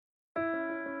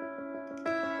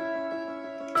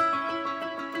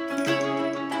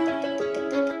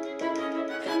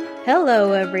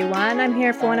Hello, everyone. I'm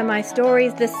here for one of my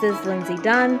stories. This is Lindsay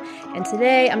Dunn, and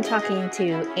today I'm talking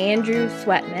to Andrew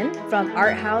Sweatman from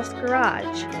Art House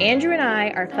Garage. Andrew and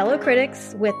I are fellow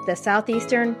critics with the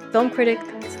Southeastern Film Critics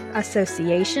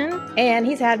Association, and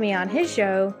he's had me on his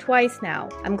show twice now.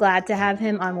 I'm glad to have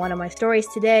him on one of my stories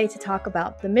today to talk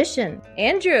about The Mission.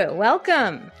 Andrew,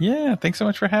 welcome. Yeah, thanks so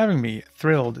much for having me.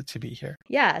 Thrilled to be here.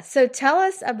 Yeah, so tell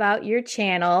us about your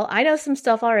channel. I know some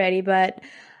stuff already, but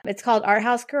it's called Art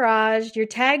House Garage. Your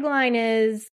tagline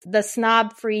is the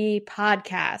Snob-Free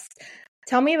Podcast.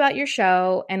 Tell me about your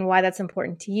show and why that's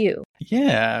important to you.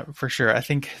 Yeah, for sure. I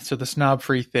think so. The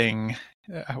snob-free thing.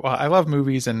 Well, I love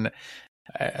movies, and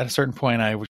at a certain point,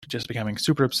 I was just becoming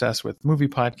super obsessed with movie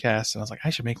podcasts, and I was like, I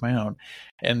should make my own.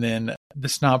 And then the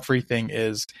snob-free thing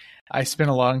is, I spent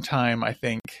a long time, I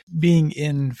think, being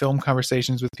in film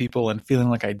conversations with people and feeling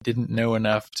like I didn't know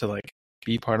enough to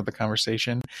be part of the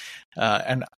conversation.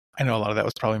 And I know a lot of that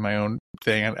was probably my own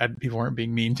thing. People weren't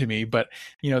being mean to me, but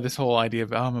this whole idea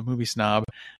of, I'm a movie snob,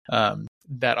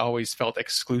 that always felt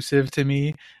exclusive to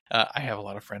me. I have a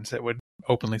lot of friends that would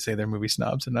openly say they're movie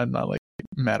snobs, and I'm not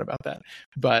mad about that.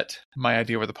 But my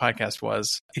idea with the podcast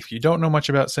was, if you don't know much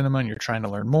about cinema and you're trying to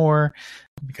learn more,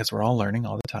 because we're all learning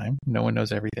all the time, no one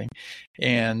knows everything,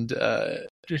 and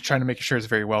just trying to make sure it's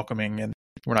very welcoming, and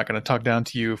we're not going to talk down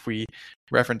to you if we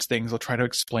reference things. We'll try to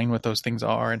explain what those things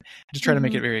are and just try to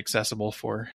make it very accessible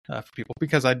for people,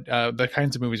 because the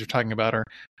kinds of movies we're talking about are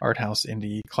art house,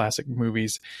 indie, classic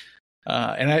movies.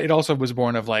 It also was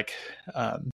born of I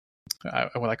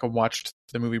watched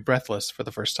the movie Breathless for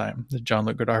the first time, the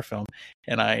Jean-Luc Godard film,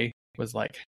 and I was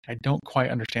like, I don't quite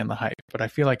understand the hype, but I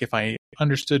feel like if I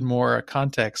understood more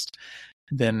context,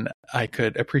 then I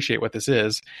could appreciate what this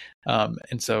is.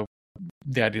 And so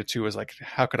the idea too was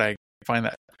how could I find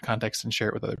that context and share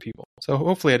it with other people? So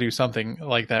hopefully I do something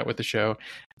like that with the show.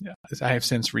 I have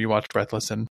since rewatched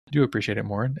Breathless and do appreciate it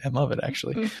more and love it,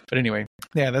 actually. But anyway,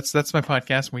 yeah, that's my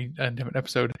podcast. We have an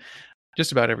episode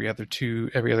just about every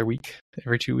other week,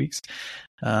 every 2 weeks.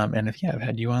 And I've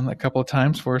had you on a couple of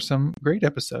times for some great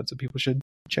episodes, so people should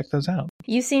check those out.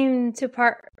 You seem to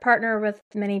partner with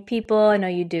many people. I know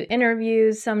you do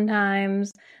interviews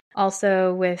sometimes,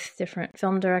 also with different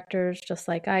film directors, just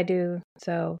like I do.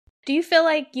 So do you feel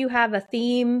like you have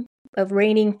a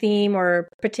reigning theme or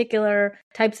particular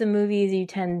types of movies you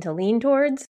tend to lean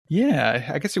towards? Yeah,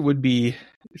 I guess it would be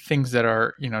things that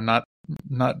are,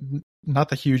 not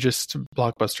the hugest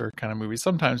blockbuster kind of movies.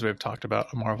 Sometimes we've talked about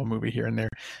a Marvel movie here and there,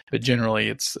 but generally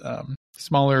it's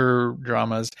smaller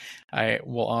dramas. I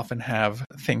will often have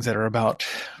things that are about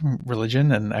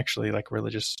religion and actually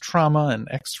religious trauma and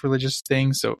ex-religious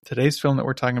things. So today's film that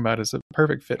we're talking about is a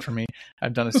perfect fit for me.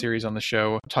 I've done a series on the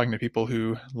show talking to people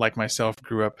who, like myself,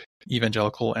 grew up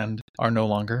evangelical and are no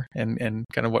longer, and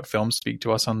kind of what films speak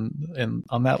to us on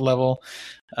that level.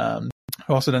 I've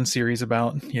also done series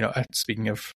about, speaking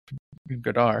of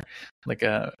Godard, like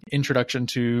a introduction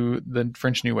to the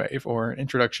French New Wave or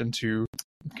introduction to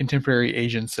contemporary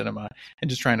Asian cinema, and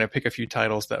just trying to pick a few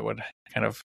titles that would kind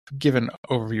of give an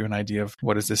overview, an idea of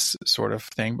what is this sort of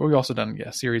thing. But we've also done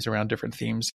series around different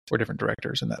themes or different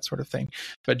directors and that sort of thing.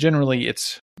 But generally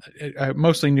it's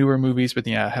mostly newer movies, but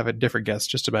I have a different guest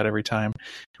just about every time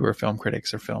who are film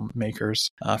critics or filmmakers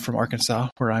from Arkansas,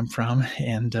 where I'm from,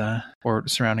 and or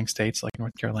surrounding states like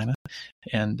North Carolina.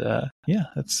 And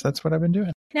that's what I've been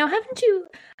doing. Now,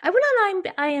 I went on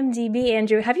IMDb,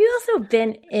 Andrew. Have you also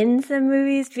been in some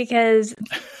movies? Because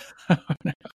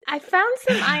I found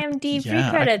some IMDb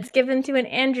credits given to an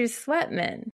Andrew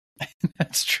Sweatman.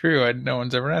 That's true. No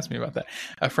one's ever asked me about that.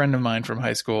 A friend of mine from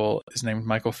high school is named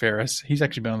Michael Ferris. He's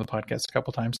actually been on the podcast a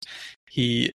couple times.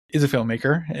 He is a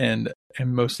filmmaker and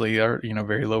mostly are,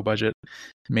 very low budget,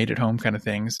 made at home kind of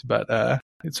things. But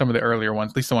some of the earlier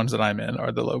ones, at least the ones that I'm in,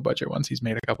 are the low budget ones. He's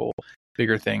made a couple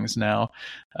bigger things now.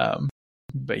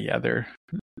 But yeah,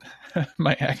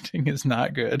 my acting is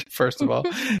not good, first of all,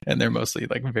 and they're mostly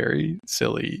very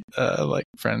silly,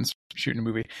 friends shooting a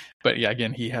movie. But yeah,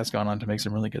 again, he has gone on to make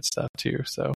some really good stuff too.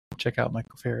 So check out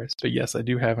Michael Ferris. But yes, I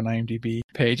do have an IMDb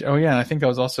page. Oh yeah, and I think I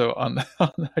was also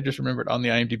I just remembered on the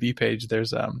IMDb page. There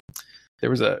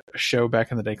was a show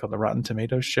back in the day called the Rotten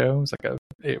Tomatoes Show.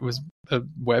 It was a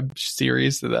web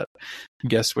series that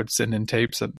guests would send in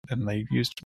tapes, and they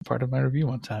used part of my review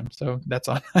one time. So that's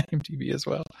on IMDb as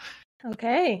well.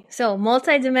 Okay. So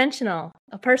multidimensional,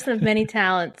 a person of many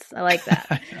talents. I like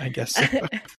that. I guess so.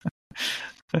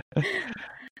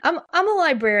 I'm a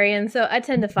librarian, so I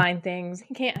tend to find things.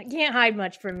 You can't hide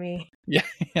much from me. Yeah,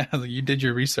 you did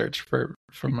your research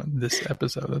from this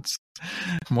episode. That's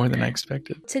more than I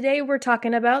expected. Today we're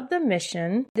talking about The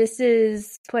Mission. This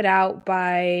is put out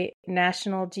by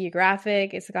National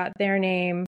Geographic. It's got their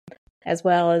name as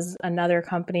well as another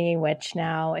company, which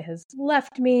now has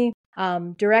left me.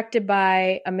 Directed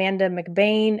by Amanda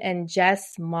McBain and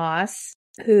Jess Moss,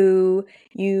 who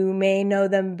you may know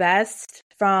them best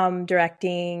from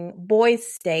directing Boys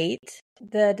State.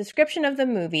 The description of the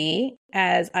movie,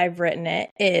 as I've written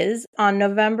it, is on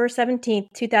November 17th,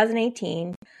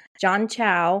 2018, John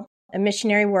Chow, a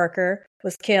missionary worker,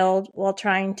 was killed while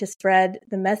trying to spread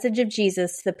the message of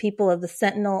Jesus to the people of the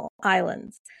Sentinel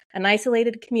Islands, an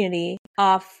isolated community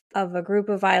off of a group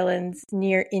of islands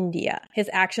near India. His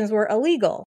actions were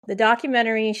illegal. The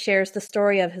documentary shares the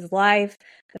story of his life,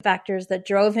 the factors that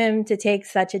drove him to take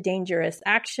such a dangerous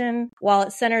action. While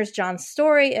it centers John's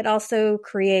story, it also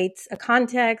creates a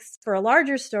context for a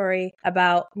larger story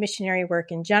about missionary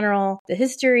work in general, the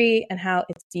history, and how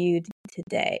it's viewed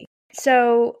today.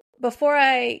 So before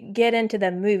I get into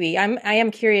the movie, I am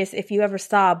curious if you ever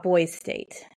saw Boys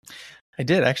State. I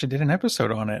actually did an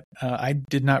episode on it. I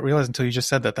did not realize until you just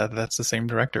said that's the same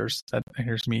directors. That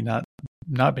here's me not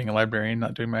being a librarian,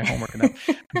 not doing my homework enough.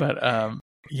 But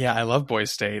yeah, I love Boys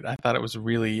State. I thought it was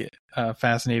really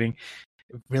fascinating,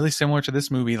 really similar to this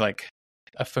movie, like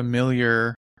a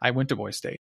familiar. I went to Boys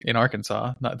State in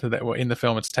Arkansas, not to that. Well, in the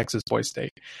film, it's Texas Boys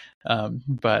State.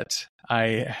 But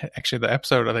the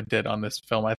episode that I did on this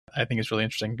film, I think is really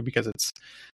interesting because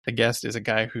the guest is a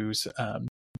guy who's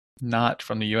not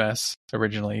from the U.S.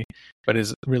 originally, but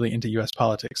is really into U.S.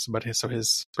 politics. But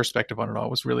his perspective on it all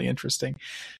was really interesting.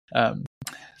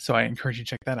 So I encourage you to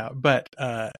check that out. But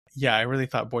yeah, I really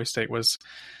thought Boys State was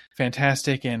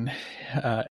fantastic, and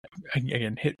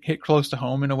again hit close to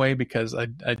home in a way because I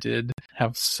did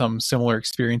have some similar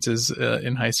experiences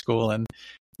in high school, and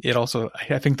it also,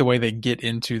 I think the way they get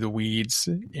into the weeds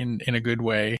in a good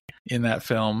way in that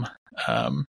film,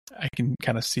 I can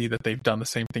kind of see that they've done the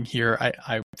same thing here.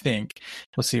 I think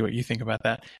we'll see what you think about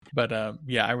that. But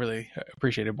yeah, I really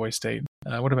appreciated Boys State.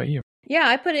 What about you?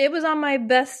 Yeah, it was on my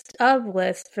best of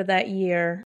list for that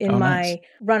year in my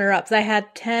runner-ups. I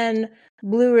had 10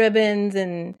 blue ribbons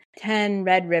and 10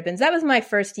 red ribbons. That was my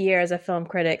first year as a film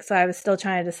critic, so I was still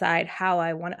trying to decide how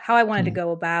I wanted to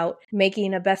go about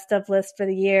making a best of list for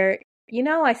the year.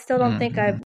 I still don't think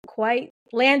I've quite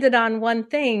landed on one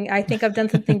thing. I think I've done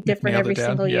something different every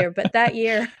single year. But that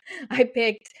year I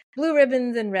picked blue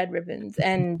ribbons and red ribbons,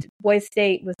 and Boys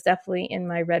State was definitely in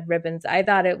my red ribbons. I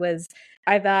thought it was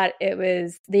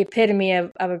the epitome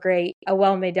of a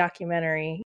well-made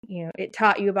documentary. It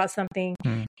taught you about something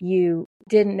you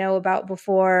didn't know about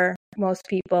before, most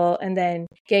people, and then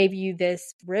gave you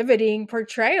this riveting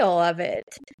portrayal of it.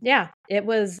 Yeah, it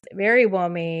was very well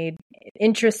made,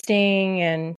 interesting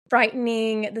and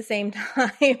frightening at the same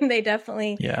time. They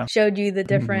definitely showed you the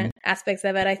different aspects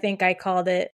of it. I think I called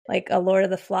it like a Lord of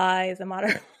the Flies, a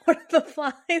modern Lord of the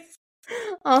Flies,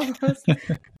 almost.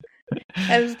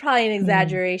 It was probably an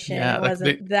exaggeration. Yeah, it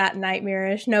wasn't that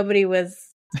nightmarish. Nobody was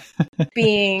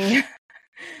being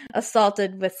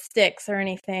assaulted with sticks or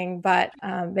anything, but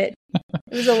it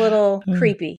was a little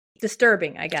creepy,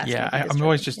 disturbing, I guess. Yeah, I'm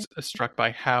always just struck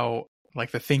by how,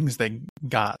 like, the things they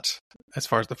got as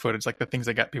far as the footage, like the things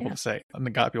they got people to say,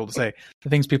 the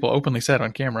things people openly said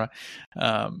on camera,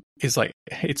 is like,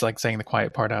 it's like saying the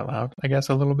quiet part out loud, I guess,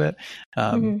 a little bit.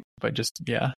 But just,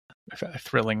 yeah, a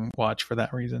thrilling watch for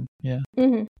that reason. Yeah.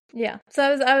 Yeah.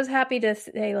 So I was happy to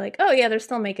say, like, oh yeah, they're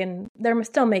still making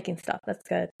stuff. That's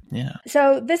good. Yeah.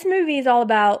 So this movie is all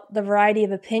about the variety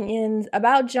of opinions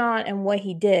about John and what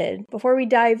he did. Before we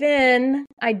dive in,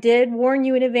 I did warn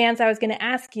you in advance I was going to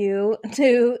ask you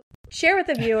to share with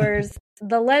the viewers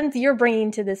the lens you're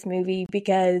bringing to this movie,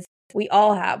 because we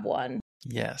all have one.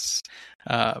 Yes.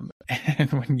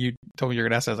 And when you told me you were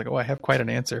going to ask, I was like, oh, I have quite an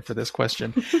answer for this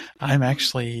question.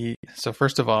 So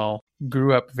first of all,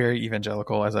 grew up very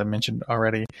evangelical, as I mentioned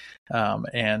already,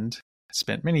 and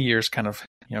spent many years kind of,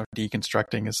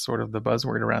 deconstructing is sort of the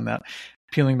buzzword around that,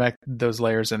 peeling back those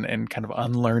layers and kind of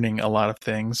unlearning a lot of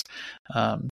things,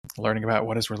 learning about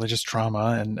what is religious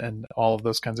trauma and all of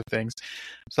those kinds of things.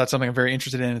 So that's something I'm very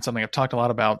interested in. It's something I've talked a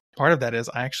lot about. Part of that is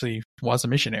I actually was a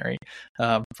missionary.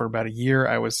 For about a year,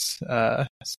 I was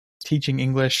teaching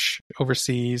English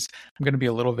overseas. I'm going to be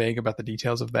a little vague about the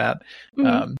details of that.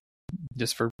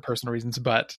 Just for personal reasons,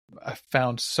 but I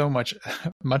found so much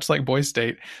like Boys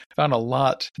State, found a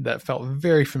lot that felt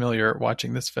very familiar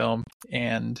watching this film.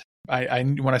 And I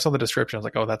when I saw the description, I was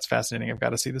like, oh, that's fascinating. I've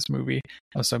got to see this movie.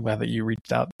 I was so glad that you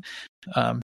reached out.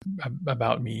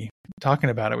 about me talking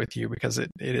about it with you, because it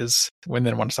is, when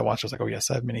then once I watched, I was like, oh yes,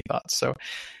 I have many thoughts. So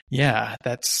yeah,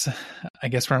 that's, I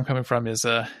guess where I'm coming from is,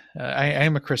 I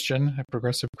am a Christian, a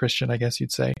progressive Christian, I guess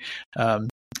you'd say.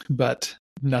 But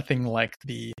nothing like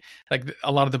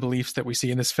a lot of the beliefs that we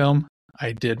see in this film,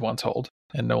 I did once hold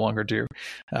and no longer do.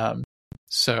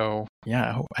 So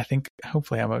yeah, I think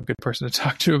hopefully I'm a good person to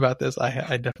talk to about this.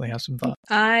 I definitely have some thoughts.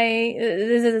 I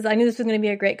knew this was going to be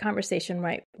a great conversation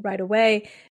right away,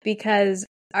 because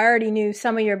I already knew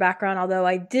some of your background, although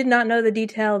I did not know the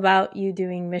detail about you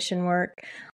doing mission work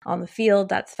on the field.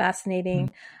 That's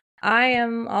fascinating. I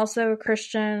am also a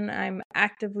Christian. I'm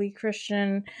actively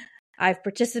Christian. I've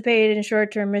participated in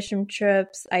short-term mission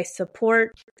trips. I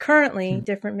support currently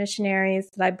different missionaries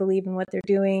that I believe in what they're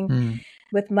doing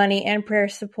with money and prayer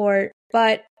support.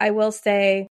 But I will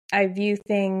say I view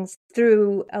things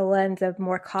through a lens of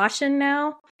more caution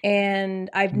now. And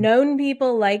I've known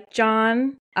people like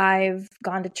John. I've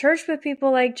gone to church with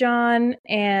people like John.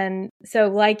 And so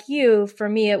like you, for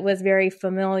me, it was very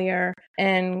familiar.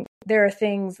 And there are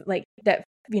things like that,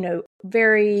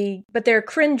 but they're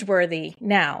cringeworthy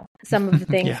now. Some of the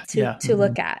things to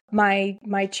look at.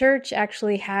 My church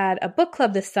actually had a book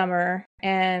club this summer,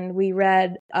 and we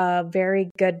read a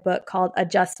very good book called A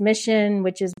Just Mission,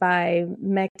 which is by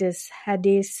Mekdis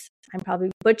Hadis. I'm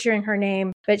probably butchering her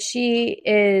name, but she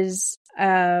is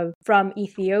from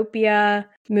Ethiopia,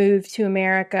 moved to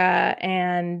America,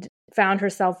 and found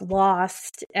herself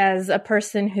lost as a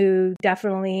person who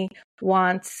definitely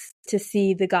wants to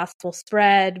see the gospel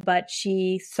spread, but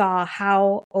she saw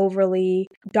how overly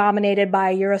dominated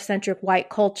by Eurocentric white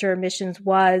culture missions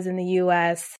was in the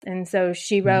U.S. And so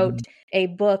she wrote a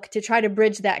book to try to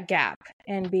bridge that gap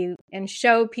and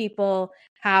show people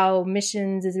how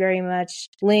missions is very much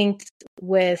linked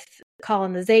with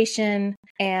colonization,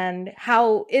 and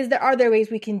are there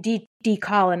ways we can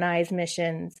decolonize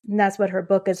missions? And that's what her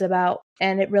book is about.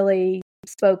 And it really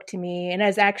spoke to me and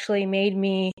has actually made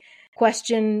me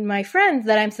question my friends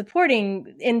that I'm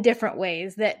supporting in different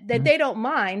ways that they don't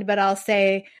mind, but I'll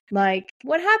say, like,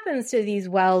 what happens to these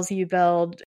wells you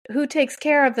build? Who takes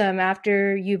care of them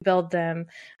after you build them?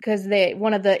 Because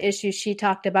one of the issues she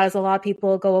talked about is a lot of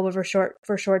people go over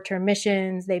for short-term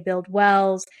missions. They build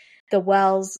wells. The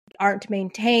wells aren't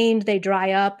maintained. They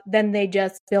dry up. Then they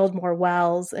just build more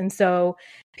wells. And so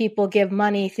people give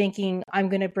money thinking, I'm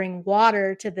going to bring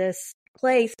water to this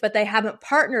place, but they haven't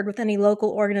partnered with any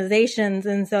local organizations.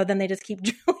 And so then they just keep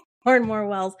drilling more and more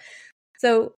wells.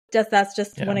 So that's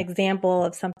just one example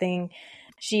of something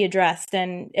she addressed.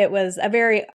 And it was a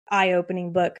very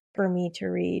eye-opening book for me to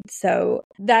read. So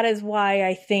that is why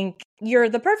I think you're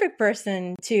the perfect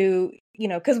person to,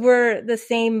 because we're the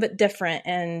same but different.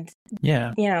 And,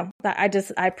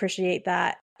 I appreciate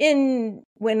that.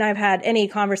 When I've had any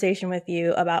conversation with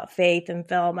you about faith and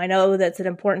film, I know that's an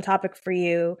important topic for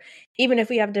you. Even if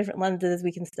we have different lenses,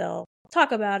 we can still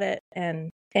talk about it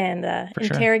and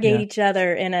interrogate each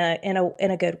other in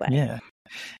a good way.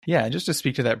 Yeah, just to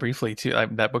speak to that briefly too,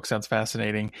 that book sounds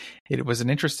fascinating. It was an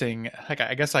interesting,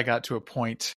 I guess I got to a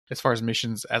point, as far as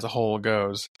missions as a whole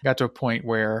goes, I got to a point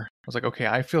where I was like, okay,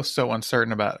 I feel so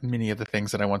uncertain about many of the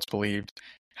things that I once believed.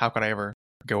 How could I ever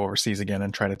go overseas again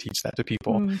and try to teach that to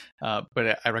people?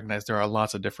 But I recognize there are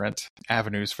lots of different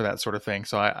avenues for that sort of thing.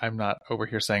 So I'm not over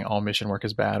here saying all mission work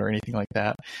is bad or anything like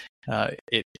that.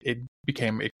 It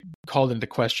called into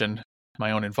question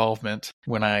my own involvement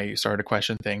when I started to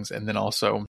question things. And then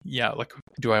also,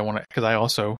 do I want to, because I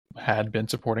also had been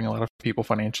supporting a lot of people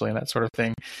financially and that sort of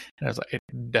thing. And it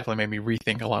definitely made me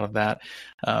rethink a lot of that.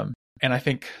 And I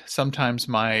think sometimes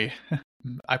I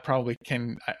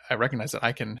recognize that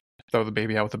I can throw the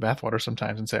baby out with the bathwater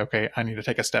sometimes and say, okay, I need to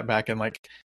take a step back and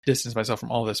distance myself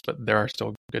from all this, but there are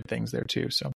still good things there too.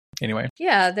 So anyway.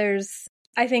 Yeah,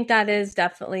 I think that is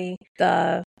definitely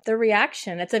the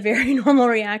reaction. It's a very normal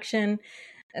reaction.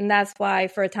 And that's why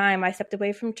for a time I stepped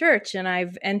away from church, and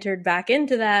I've entered back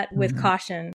into that with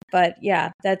caution. But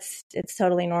yeah, it's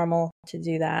totally normal to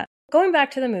do that. Going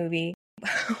back to the movie,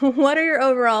 what are your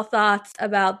overall thoughts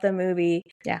about the movie?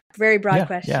 Yeah, very broad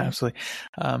question. Yeah, absolutely.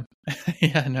 I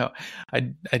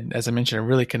as I mentioned, I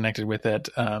really connected with it.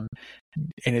 And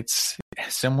it's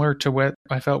similar to what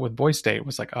I felt with Boy State. It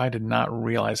was like, I did not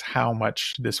realize how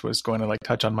much this was going to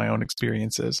touch on my own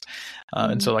experiences.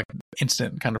 And so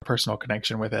instant kind of personal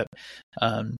connection with it.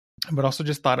 But also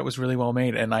just thought it was really well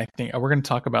made. And I think we're going to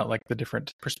talk about the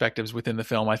different perspectives within the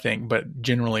film, I think, but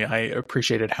generally I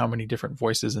appreciated how many different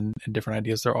voices and different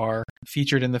ideas there are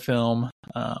featured in the film.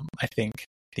 I think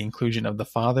the inclusion of the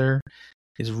father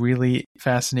is really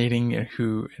fascinating,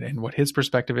 and what his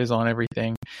perspective is on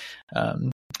everything.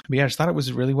 yeah, I just thought it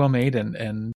was really well made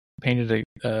and painted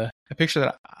a picture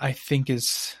that I think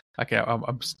is okay.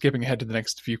 I'm skipping ahead to the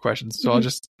next few questions, so I'll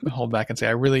just hold back and say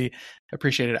I really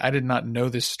appreciate it. I did not know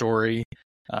this story.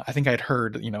 I think I'd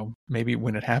heard, maybe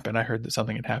when it happened, I heard that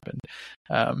something had happened,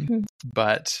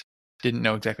 but didn't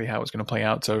know exactly how it was going to play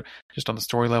out. So just on the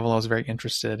story level, I was very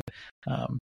interested.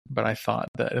 But I thought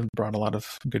that it brought a lot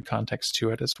of good context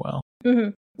to it as well. Mm-hmm.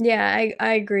 Yeah,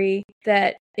 I agree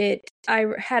that I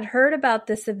had heard about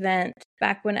this event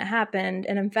back when it happened.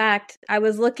 And in fact, I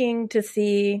was looking to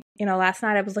see, last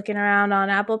night I was looking around on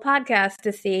Apple Podcasts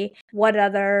to see what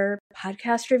other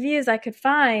podcast reviews I could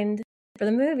find for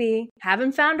the movie.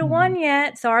 Haven't found a one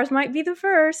yet, so ours might be the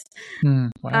first.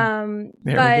 Wow.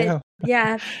 There we go.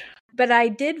 Yeah. But I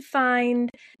did find,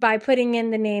 by putting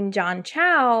in the name John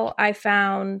Chow, I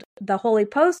found the Holy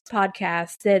Post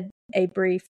podcast did a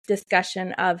brief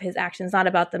discussion of his actions, not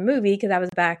about the movie, because I was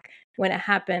back when it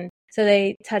happened. So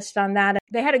they touched on that.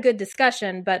 They had a good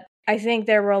discussion, but I think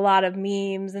there were a lot of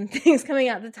memes and things coming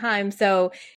out at the time.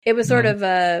 So it was sort of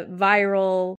a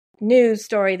viral news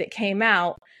story that came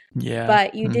out. Yeah.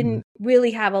 But you didn't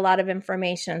really have a lot of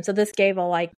information. So this gave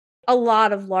a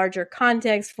lot of larger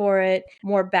context for it,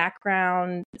 more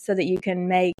background, so that you can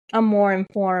make a more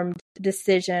informed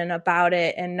decision about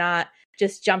it and not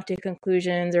just jump to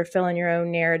conclusions or fill in your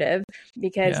own narrative.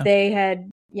 Because they had,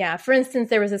 for instance,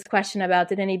 there was this question about,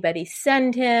 did anybody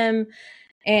send him?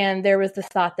 And there was this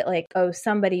thought that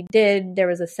somebody did. There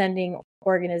was a sending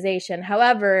organization.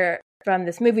 However, from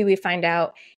this movie, we find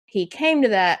out he came to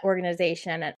that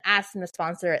organization and asked them to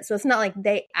sponsor it. So it's not like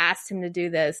they asked him to do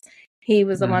this. He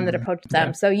was the one that approached them.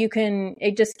 Yeah. So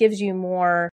it just gives you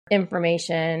more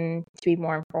information to be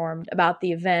more informed about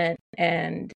the event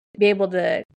and be able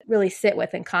to really sit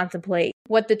with and contemplate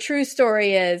what the true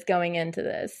story is going into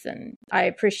this. And I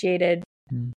appreciated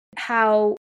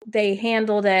how they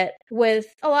handled it with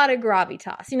a lot of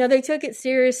gravitas. They took it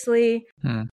seriously.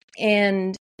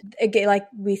 And again, like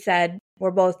we said,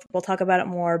 we'll talk about it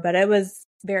more, but it was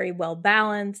very well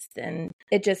balanced, and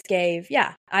it just gave,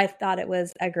 I thought it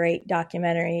was a great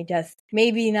documentary. Just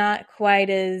maybe not quite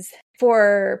as,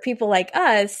 for people like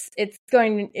us, it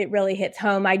really hits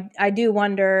home. I do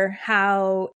wonder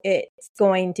how it's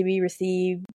going to be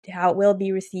received, how it will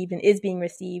be received and is being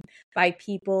received by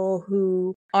people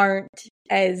who aren't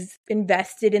as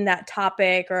invested in that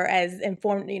topic or as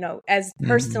informed, as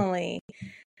personally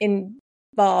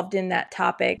involved in that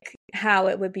topic, how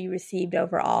it would be received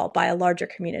overall by a larger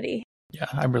community. Yeah,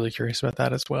 I'm really curious about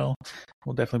that as well.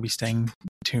 We'll definitely be staying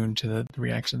tuned to the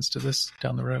reactions to this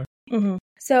down the road.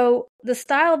 So the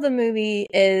style of the movie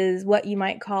is what you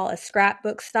might call a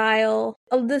scrapbook style.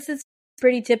 This is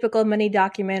pretty typical of many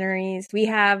documentaries. We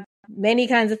have many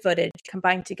kinds of footage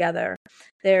combined together.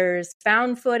 There's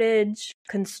found footage,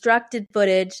 constructed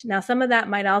footage. Now, some of that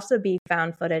might also be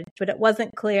found footage, but it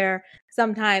wasn't clear.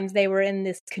 Sometimes they were in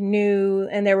this canoe,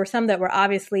 and there were some that were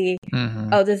obviously,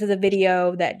 this is a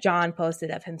video that John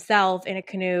posted of himself in a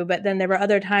canoe. But then there were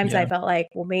other times I felt like,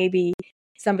 well, maybe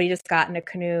somebody just got in a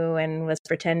canoe and was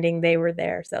pretending they were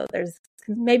there. So there's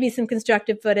maybe some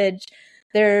constructed footage.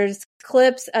 There's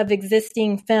clips of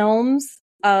existing films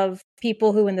of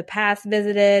people who in the past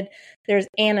visited. There's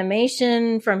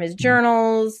animation from his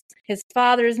journals. His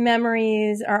father's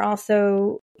memories are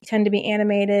also tend to be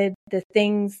animated. The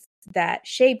things that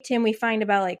shaped him, we find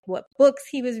about what books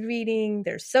he was reading.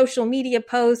 There's social media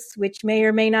posts, which may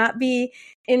or may not be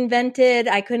invented.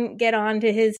 I couldn't get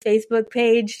onto his Facebook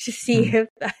page to see if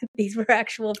these were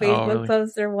actual Facebook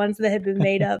posts or ones that had been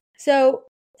made up. So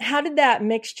how did that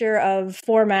mixture of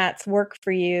formats work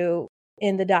for you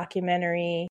in the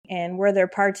documentary? And were there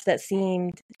parts that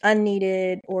seemed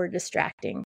unneeded or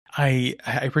distracting? I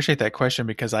appreciate that question,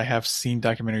 because I have seen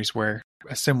documentaries where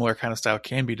a similar kind of style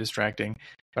can be distracting,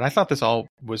 but I thought this all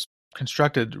was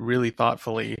constructed really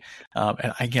thoughtfully.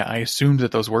 And I assumed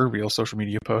that those were real social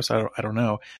media posts. I don't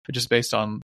know, but just based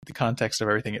on the context of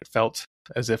everything, it felt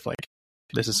as if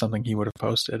this is something he would have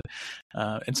posted.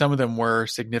 And some of them were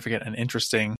significant and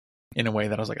interesting in a way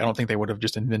that I was like, I don't think they would have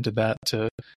just invented that to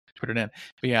put it in.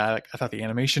 But yeah, I thought the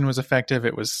animation was effective.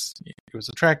 It was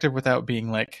attractive without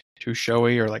being too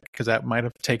showy, or because that might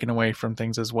have taken away from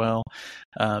things as well.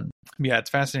 Yeah, it's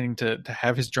fascinating to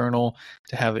have his journal,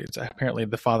 to have apparently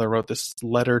the father wrote this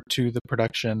letter to the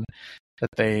production that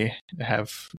they have,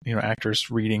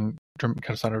 actors reading, kind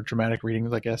of sort of dramatic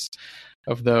readings, I guess,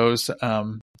 of those.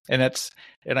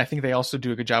 And I think they also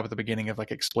do a good job at the beginning of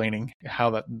explaining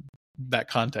how that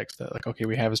context, that okay,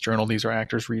 we have his journal, these are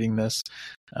actors reading this,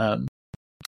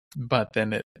 but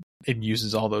then it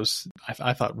uses all those,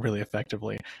 I thought, really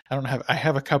effectively. I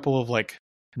have a couple of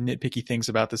nitpicky things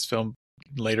about this film,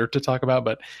 later to talk about.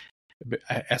 But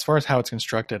as far as how it's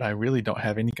constructed, I really don't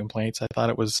have any complaints. I thought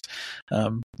it was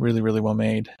really, really well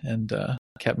made, and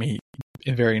kept me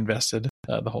very invested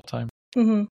the whole time.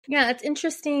 Mm-hmm. Yeah, it's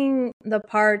interesting.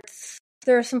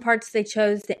 There are some parts they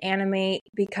chose to animate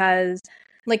because,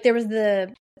 like, there was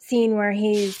the scene where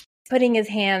he's putting his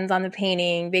hands on the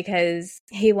painting because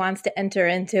he wants to enter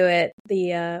into it.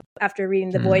 After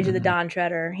reading The Voyage of the Dawn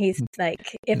Treader, he's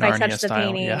like, if Narnia I touch the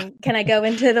style, painting, can I go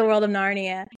into the world of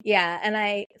Narnia? Yeah, and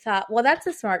I thought, well, that's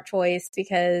a smart choice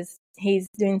because he's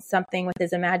doing something with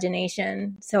his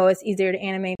imagination, so it's easier to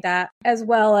animate that, as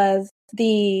well as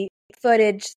the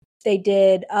footage they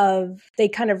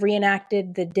kind of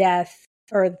reenacted the death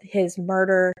or his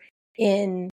murder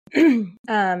in an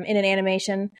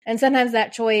animation. And sometimes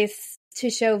that choice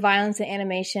to show violence in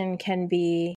animation can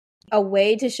be a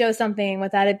way to show something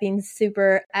without it being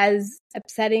super as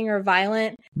upsetting or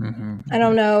violent. I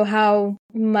don't know how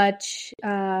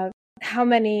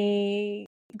many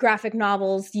graphic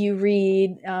novels you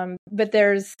read, but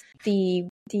there's the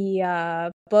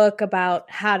book about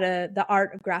the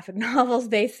art of graphic novels,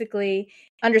 basically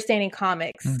understanding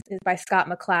comics, is by Scott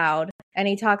McCloud, and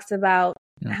he talks about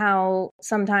how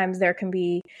sometimes there can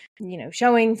be,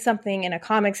 showing something in a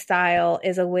comic style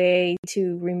is a way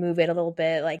to remove it a little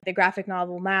bit. Like the graphic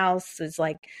novel Mouse is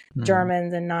like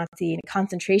Germans and Nazi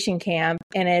concentration camp,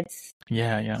 and it's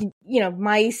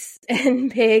mice and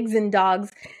pigs and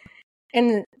dogs.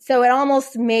 And so it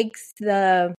almost makes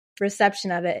the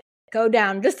reception of it go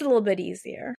down just a little bit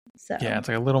easier. So yeah, it's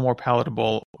like a little more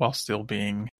palatable while still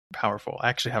being powerful. I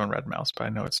actually haven't read Mouse, but I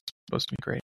know it's supposed to be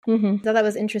great. So that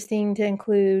was interesting to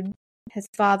include his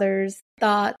father's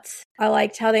thoughts. I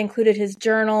liked how they included his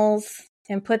journals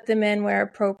and put them in where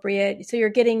appropriate. So you're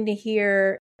getting to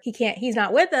hear, he's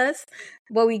not with us,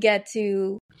 but we get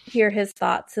to hear his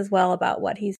thoughts as well about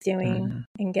what he's doing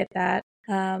and get that.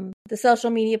 The social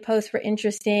media posts were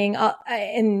interesting.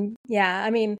 I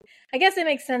guess it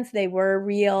makes sense they were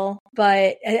real,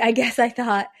 but I guess I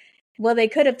thought, well, they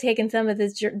could have taken some of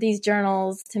these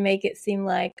journals to make it seem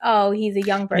like, oh, he's a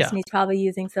young person. Yeah. He's probably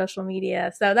using social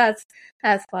media. So that's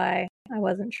why I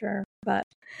wasn't sure. But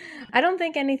I don't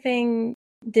think anything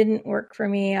didn't work for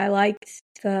me. I liked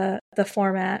the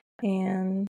format,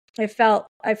 and I felt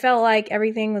like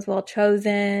everything was well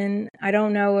chosen. I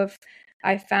don't know if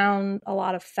I found a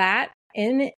lot of fat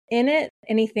in it.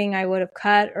 Anything I would have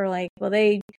cut or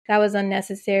that was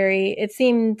unnecessary. It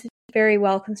seemed very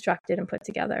well constructed and put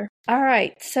together. All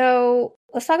right, so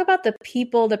let's talk about the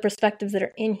perspectives that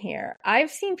are in here.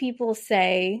 I've seen people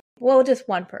say, well, just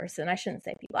one person. I shouldn't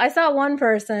say people. I saw one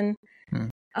person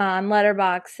on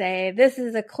Letterboxd say, this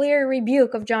is a clear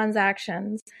rebuke of John's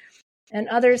actions. And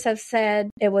others have said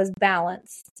it was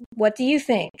balanced. What do you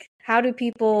think? How do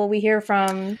people we hear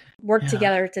from work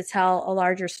together to tell a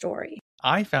larger story?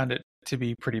 I found it to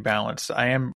be pretty balanced. I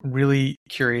am really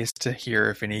curious to hear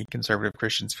if any conservative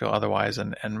Christians feel otherwise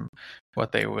and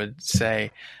what they would say.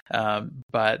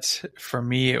 But for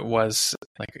me, it was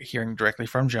like hearing directly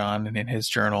from John and in his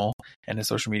journal and his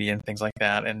social media and things like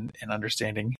that, and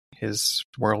understanding his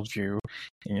worldview.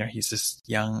 He's this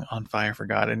young, on fire for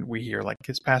God, and we hear like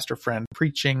his pastor friend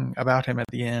preaching about him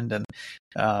at the end,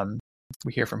 and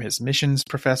we hear from his missions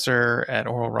professor at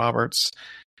Oral Roberts,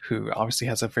 who obviously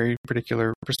has a very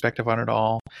particular perspective on it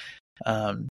all.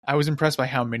 I was impressed by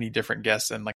how many different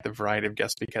guests and like the variety of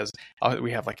guests, because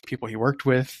we have like people he worked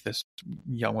with, this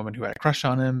young woman who had a crush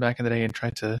on him back in the day and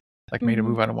tried to made a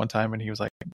move on him one time, and he was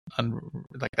like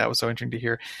that was so interesting to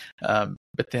hear.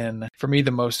 But then for me,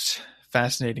 the most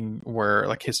fascinating were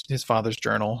like his father's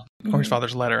journal, or his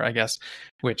father's letter, I guess,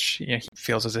 which he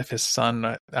feels as if his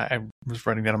son, I was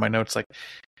writing down in my notes, like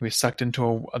he was sucked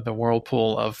into the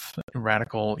whirlpool of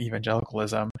radical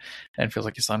evangelicalism, and feels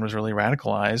like his son was really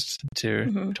radicalized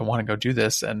to want to go do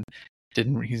this, and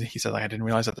he said, like, I didn't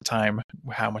realize at the time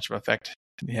how much of an effect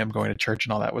him going to church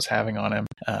and all that was having on him.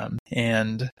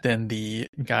 And then the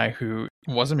guy who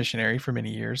was a missionary for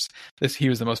many years, he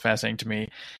was the most fascinating to me.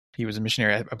 He was a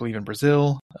missionary, I believe, in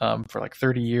Brazil for like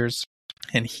 30 years.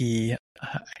 And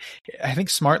I think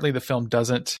smartly, the film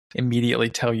doesn't immediately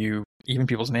tell you even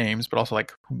people's names, but also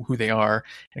like who they are.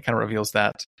 It kind of reveals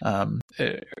that, and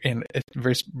it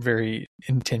very, very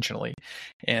intentionally.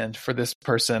 And for this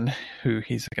person,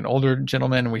 he's like an older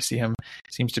gentleman, we see him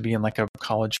seems to be in like a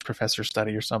college professor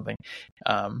study or something,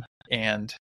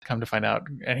 and come to find out,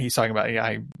 and he's talking about,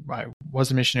 I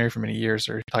was a missionary for many years,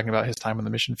 or talking about his time on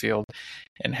the mission field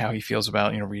and how he feels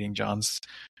about reading John's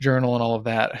journal and all of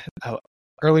that.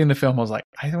 early in the film, I was like,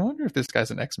 I wonder if this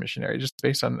guy's an ex-missionary, just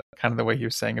based on kind of the way he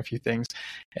was saying a few things.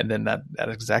 And then that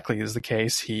exactly is the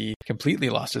case. He completely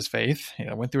lost his faith,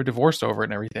 went through a divorce over it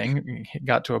and everything. He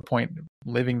got to a point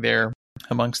living there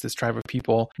amongst this tribe of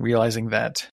people, realizing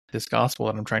that this gospel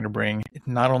that I'm trying to bring, it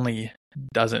not only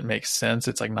doesn't make sense,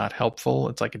 it's like not helpful.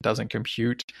 It's like it doesn't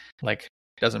compute. Like,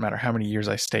 it doesn't matter how many years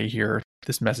I stay here,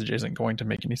 this message isn't going to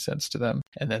make any sense to them.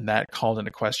 And then that called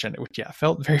into question, which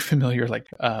felt very familiar, like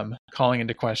calling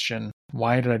into question,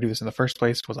 why did I do this in the first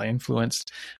place? Was I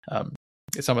influenced?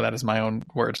 Some of that is my own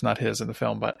words, not his in the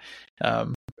film, but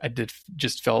I did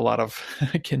just feel a lot of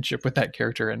kinship with that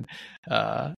character, and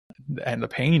the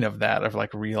pain of that, of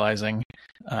like realizing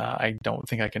I don't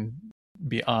think I can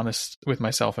be honest with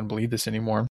myself and believe this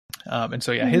anymore. And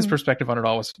so, his perspective on it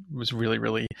all was really,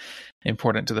 really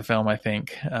important to the film, I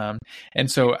think.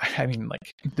 And so, I mean,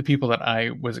 like, the people that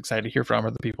I was excited to hear from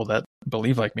are the people that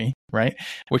believe like me, right?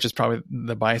 Which is probably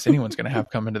the bias anyone's going to have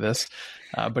come into this.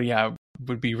 But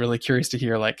would be really curious to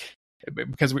hear, like,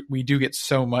 because we do get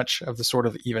so much of the sort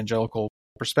of evangelical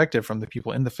perspective from the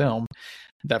people in the film,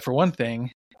 that for one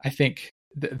thing, I think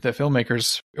the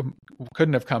filmmakers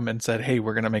couldn't have come and said, hey,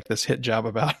 we're going to make this hit job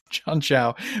about John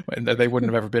Chow, and they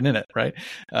wouldn't have ever been in it, right?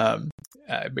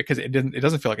 Because it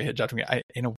doesn't feel like a hit job to me.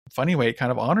 In a funny way, it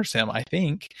kind of honors him, I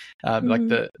think. Like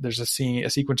there's a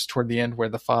sequence toward the end where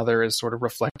the father is sort of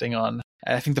reflecting on,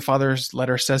 I think the father's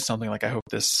letter says something like, I hope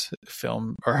this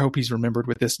film, or I hope he's remembered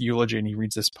with this eulogy, and he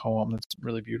reads this poem that's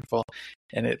really beautiful,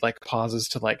 and it like pauses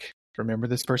to like remember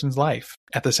this person's life.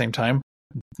 At the same time,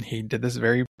 he did this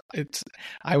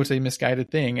I would say, misguided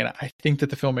thing, and I think that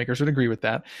the filmmakers would agree with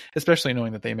that, especially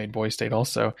knowing that they made Boy State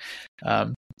also.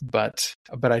 But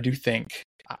I do think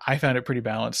I found it pretty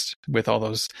balanced with all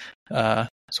those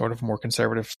sort of more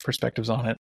conservative perspectives on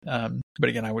it. But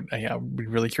again, I would be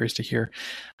really curious to hear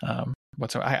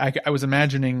what's. I was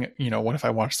imagining, what if I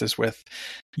watched this with,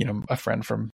 a friend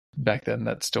from back then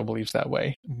that still believes that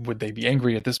way? Would they be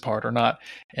angry at this part or not?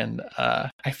 And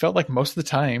I felt like most of the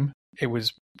time it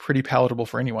was pretty palatable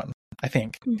for anyone, I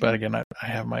think. But again, I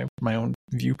have my own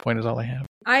viewpoint is all I have.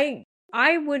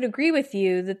 I would agree with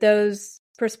you that those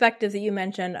perspectives that you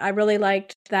mentioned, I really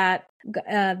liked that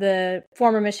the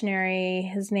former missionary,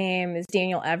 his name is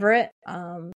Daniel Everett.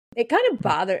 It kind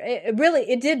of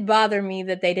it did bother me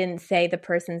that they didn't say the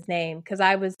person's name, because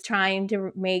I was trying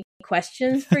to make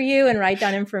questions for you and write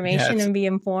down information and be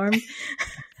informed.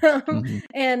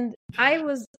 And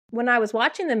when I was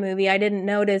watching the movie, I didn't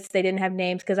notice they didn't have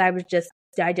names, because I was just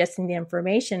digesting the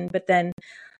information. But then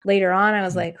later on, I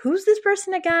was like, who's this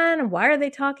person again? Why are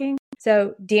they talking?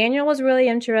 So Daniel was really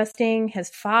interesting. His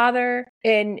father,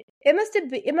 and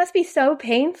it must be so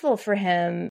painful for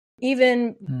him,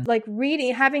 even like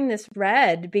having this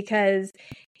read, because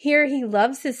here he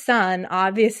loves his son,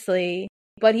 obviously,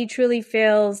 but he truly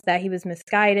feels that he was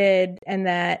misguided and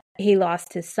that he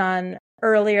lost his son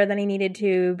earlier than he needed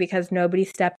to, because nobody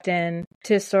stepped in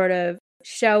to sort of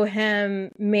show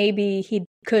him maybe he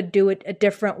could do it a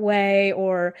different way,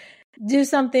 or do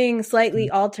something slightly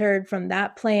altered from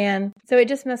that plan. So it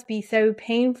just must be so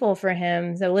painful for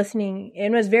him. So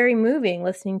it was very moving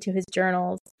listening to his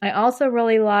journals. I also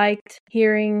really liked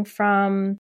hearing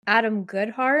from Adam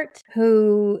Goodhart,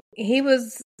 he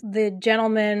was the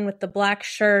gentleman with the black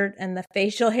shirt and the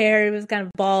facial hair. He was kind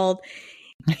of bald.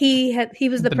 He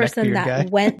was the person that guy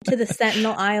went to the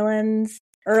Sentinel Islands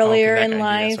earlier in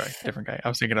life. Yeah, sorry, different guy. I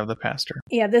was thinking of the pastor.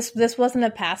 Yeah, this wasn't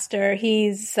a pastor.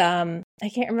 He's I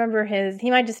can't remember he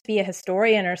might just be a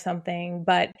historian or something,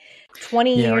 but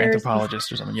 20 years. Yeah, or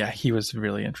anthropologist or something. Yeah, he was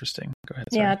really interesting. Go ahead.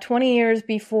 Sorry. Yeah, 20 years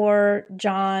before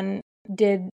John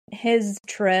did his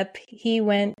trip, he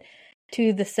went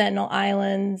to the Sentinel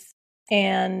Islands,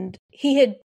 and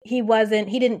he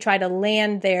didn't try to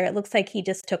land there. It looks like he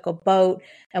just took a boat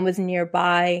and was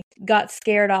nearby, got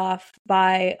scared off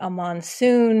by a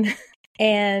monsoon.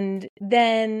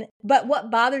 But what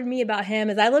bothered me about him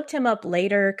is I looked him up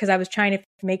later, because I was trying to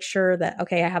make sure that,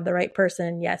 okay, I have the right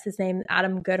person. Yes, his name is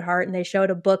Adam Goodhart, and they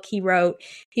showed a book he wrote.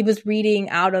 He was reading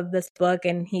out of this book,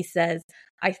 and he says,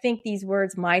 I think these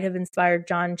words might have inspired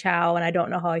John Chow, and I don't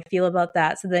know how I feel about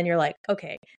that. So then you're like,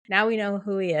 okay, now we know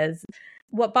who he is.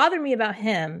 What bothered me about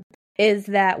him is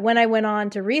that when I went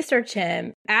on to research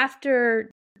him,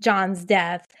 after John's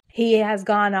death, he has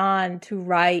gone on to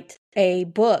write a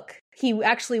book. He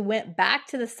actually went back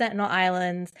to the Sentinel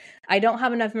Islands. I don't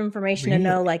have enough information to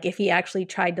know like if he actually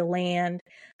tried to land,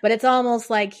 but it's almost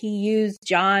like he used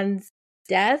John's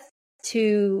death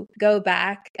to go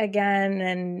back again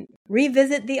and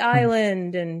revisit the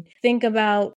island and think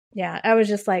about Yeah, I was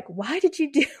just like, why would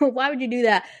you do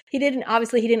that? He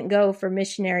didn't go for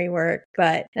missionary work,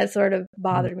 but that sort of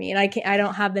bothered me. And I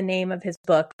don't have the name of his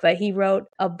book, but he wrote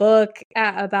a book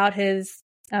about his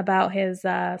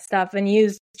stuff and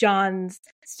used John's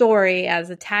story as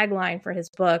a tagline for his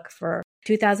book for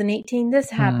 2018. This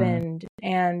happened,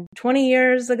 and 20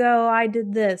 years ago I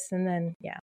did this, and then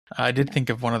I did think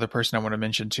of one other person I want to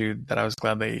mention too that I was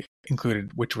glad they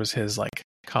included, which was his like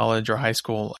college or high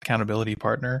school accountability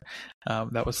partner.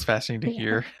 That was fascinating to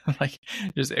hear. Like,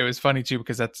 it was funny too,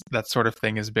 because that sort of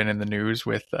thing has been in the news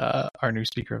with our new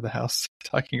Speaker of the House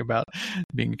talking about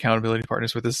being accountability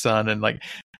partners with his son, and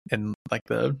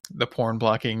the porn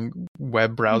blocking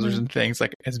web browsers and things,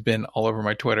 like, has been all over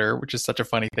my Twitter, which is such a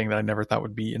funny thing that I never thought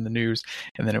would be in the news.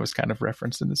 And then it was kind of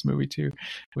referenced in this movie too,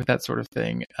 with that sort of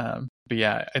thing. But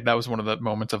yeah, that was one of the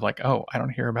moments of like, oh, I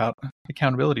don't hear about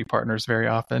accountability partners very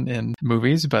often in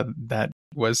movies, but that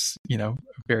was, a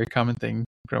very common thing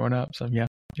growing up. So yeah,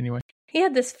 anyway. He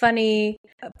had this funny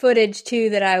footage too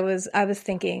that I was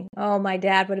thinking, oh, my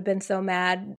dad would have been so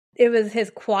mad. It was his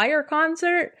choir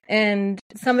concert, and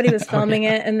somebody was filming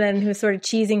it, and then he was sort of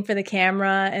cheesing for the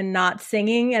camera and not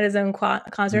singing at his own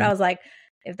concert. I was like,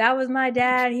 if that was my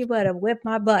dad, he would have whipped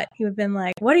my butt. He would have been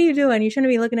like, what are you doing? You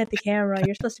shouldn't be looking at the camera.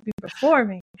 You're supposed to be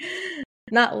performing.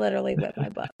 Not literally whip my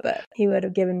butt, but he would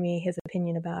have given me his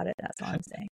opinion about it. That's all I'm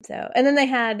saying. So, and then they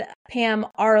had Pam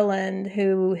Arland,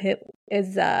 who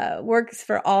works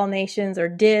for All Nations, or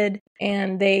did,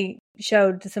 and they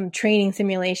showed some training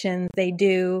simulations they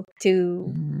do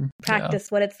to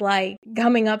practice what it's like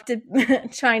coming up to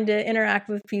trying to interact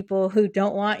with people who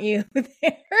don't want you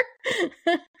there.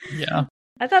 Yeah.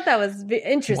 I thought that was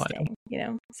interesting,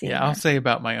 I'll say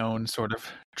about my own sort of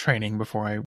training before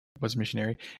I was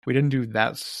missionary. We didn't do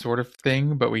that sort of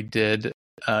thing, but we did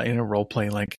in a role play,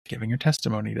 like giving your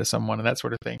testimony to someone and that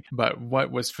sort of thing. But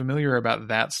what was familiar about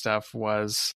that stuff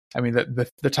was, I mean,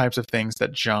 the types of things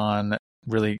that John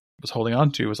really was holding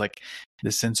on to was like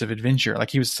this sense of adventure.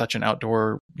 Like, he was such an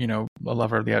outdoor, a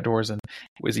lover of the outdoors, and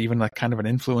was even like kind of an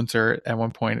influencer at one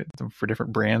point for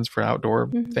different brands for outdoor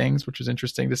things, which was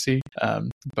interesting to see.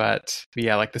 But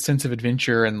yeah, like the sense of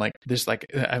adventure, and like this, like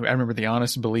I remember the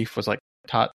honest belief was like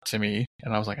taught to me,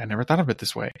 and I was like, I never thought of it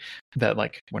this way, that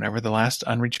like whenever the last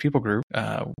unreached people group,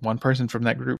 one person from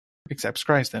that group accepts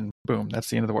Christ, then boom, that's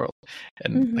the end of the world.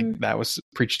 And like that was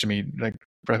preached to me like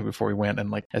right before we went, and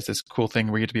like as this cool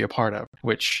thing we get to be a part of,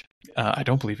 which I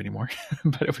don't believe anymore.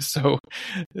 But it was so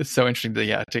interesting to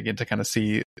get to kind of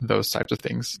see those types of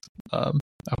things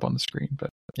up on the screen. But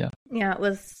yeah, it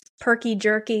was Perky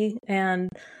Jerky and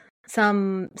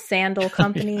some sandal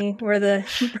company were the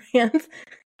brands.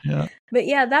 Yeah. But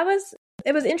yeah,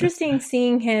 it was interesting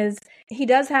seeing he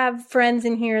does have friends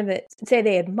in here that say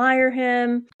they admire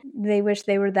him. They wish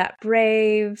they were that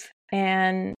brave.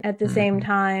 And at the same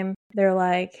time, they're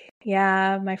like,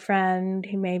 yeah, my friend,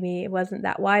 maybe it wasn't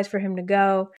that wise for him to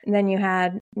go. And then you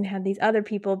had these other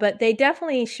people, but they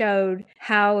definitely showed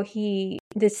how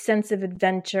this sense of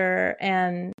adventure,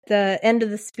 and the end of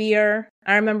the spear.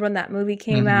 I remember when that movie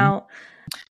came out.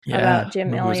 About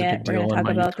Jim Elliot. We're going to talk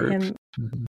about him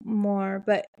more,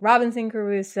 but Robinson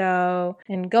Crusoe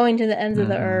and going to the ends of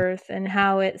the earth, and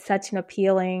how it's such an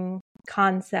appealing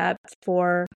concept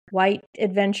for white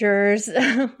adventurers.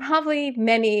 Probably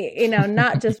many,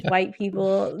 not just white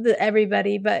people,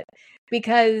 everybody, but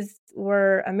because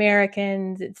we're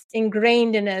Americans, it's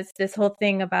ingrained in us, this whole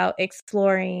thing about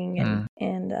exploring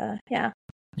and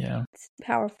it's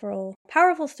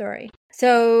powerful story.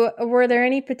 So were there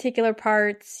any particular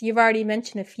parts, you've already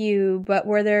mentioned a few, but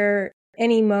were there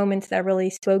any moments that really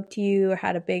spoke to you or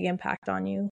had a big impact on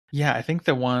you? Yeah, I think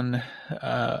the one,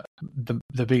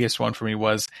 the biggest one for me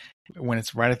was when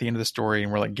it's right at the end of the story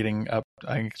and we're like getting up,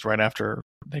 I think it's right after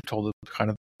they've told kind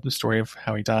of the story of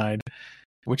how he died,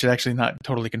 which is actually not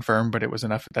totally confirmed, but it was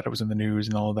enough that it was in the news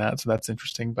and all of that. So that's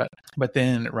interesting. But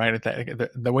then right at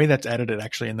that, the way that's edited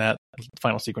actually in that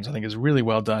final sequence, I think is really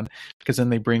well done, because then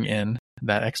they bring in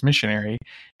that ex-missionary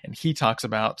and he talks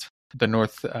about the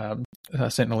North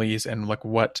Sentinelese and like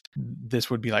what this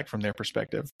would be like from their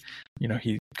perspective.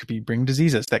 He could be bringing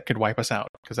diseases that could wipe us out,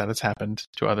 because that has happened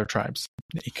to other tribes.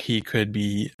 He could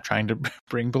be trying to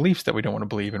bring beliefs that we don't want to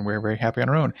believe, and we're very happy on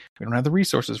our own. We don't have the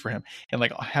resources for him. And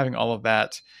like having all of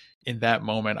that in that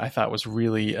moment, I thought was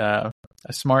really a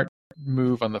smart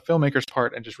move on the filmmaker's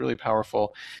part, and just really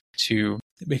powerful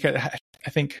because I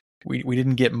think we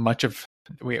didn't get much of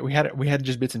we had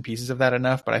just bits and pieces of that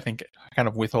enough, but I think kind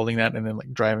of withholding that and then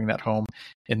like driving that home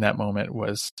in that moment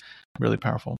was really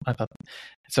powerful. I thought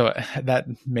so. That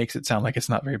makes it sound like it's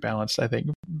not very balanced, I think,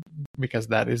 because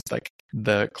that is like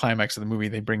the climax of the movie.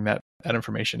 They bring that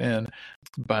information in,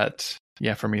 but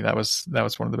yeah, for me that was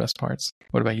one of the best parts.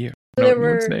 What about you? So there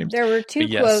were two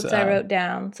quotes I wrote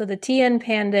down. So the TN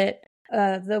Pandit,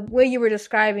 the way you were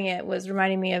describing it was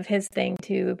reminding me of his thing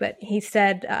too. But he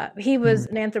said he was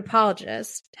an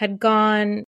anthropologist, had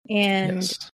gone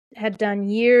and had done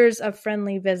years of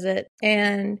friendly visit.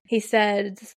 And he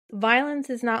said, violence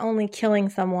is not only killing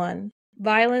someone.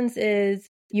 Violence is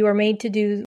you are made to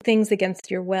do things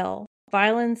against your will.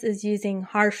 Violence is using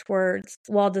harsh words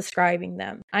while describing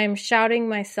them. I am shouting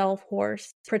myself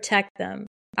hoarse. Protect them.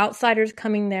 Outsiders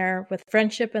coming there with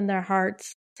friendship in their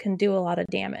hearts can do a lot of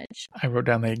damage. I wrote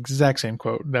down the exact same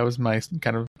quote. That was my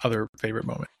kind of other favorite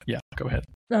moment. Yeah, go ahead.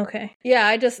 Okay. Yeah,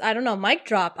 I don't know, mic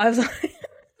drop. I was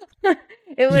like,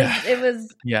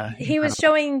 he was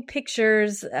showing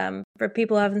pictures, for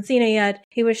people who haven't seen it yet,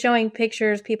 he was showing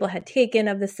pictures people had taken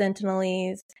of the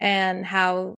Sentinelese and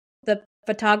how the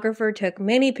photographer took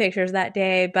many pictures that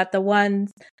day, but the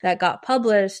ones that got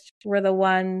published were the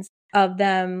ones of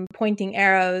them pointing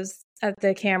arrows at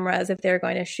the camera as if they were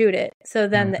going to shoot it. So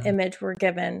then the image we're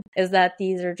given is that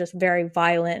these are just very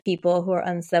violent people who are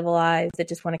uncivilized that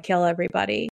just want to kill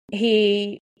everybody.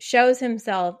 He shows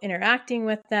himself interacting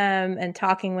with them and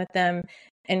talking with them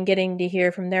and getting to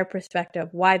hear from their perspective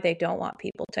why they don't want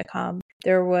people to come.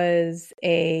 There was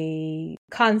a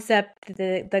concept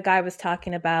that the guy was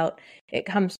talking about.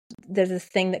 There's this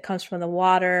thing that comes from the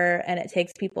water and it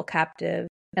takes people captive.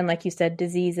 And like you said,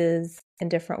 diseases in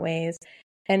different ways.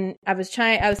 And I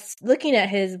was looking at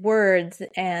his words,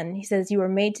 and he says, you were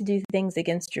made to do things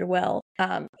against your will.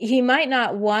 He might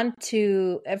not want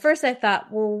to. At first I thought,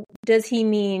 well, does he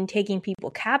mean taking people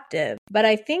captive? But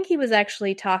I think he was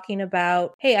actually talking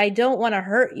about, hey, I don't want to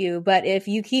hurt you, but if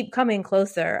you keep coming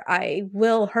closer, I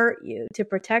will hurt you to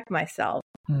protect myself.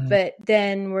 Mm-hmm. But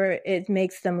then it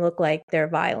makes them look like they're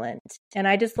violent. And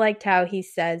I just liked how he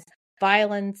says,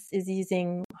 violence is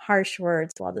using harsh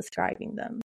words while describing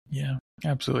them. Yeah,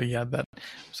 absolutely. Yeah, that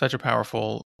such a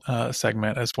powerful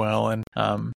segment as well. And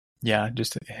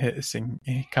just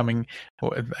coming.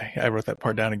 I wrote that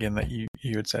part down again that you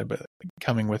had said, but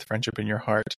coming with friendship in your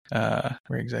heart.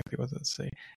 Where exactly was it? Say,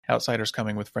 outsiders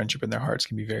coming with friendship in their hearts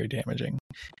can be very damaging,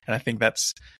 and I think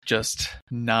that's just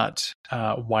not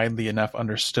widely enough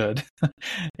understood.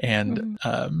 And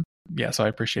so I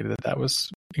appreciated that was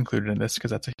included in this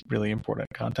because that's a really important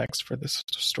context for this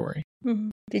story.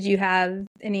 Mm-hmm. Did you have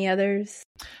any others?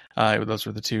 Those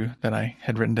were the two that I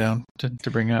had written down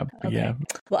to bring up. Okay. Yeah.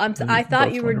 Well, I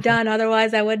thought you were done.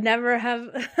 Otherwise, I would never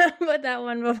have put that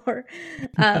one before.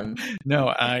 No,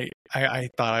 I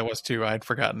thought I was too. I'd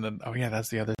forgotten that. Oh yeah, that's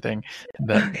the other thing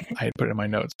that I had put in my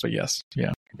notes. But yes,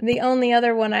 yeah. The only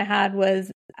other one I had was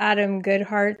Adam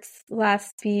Goodhart's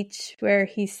last speech, where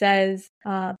he says,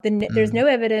 "There's no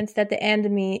evidence that the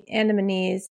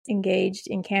Andamanese engaged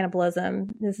in cannibalism."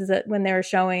 This is when they were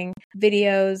showing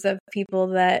videos of people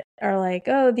that are like,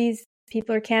 "Oh, these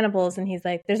people are cannibals," and he's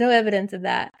like, "There's no evidence of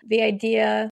that."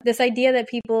 This idea that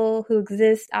people who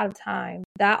exist out of time,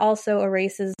 that also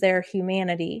erases their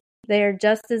humanity. They are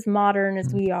just as modern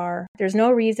as we are. There's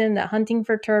no reason that hunting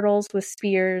for turtles with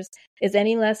spears is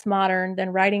any less modern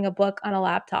than writing a book on a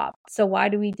laptop. So why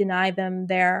do we deny them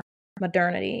their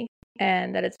modernity?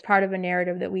 And that it's part of a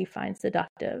narrative that we find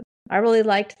seductive. I really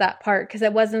liked that part because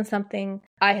it wasn't something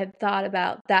I had thought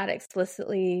about that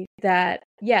explicitly. That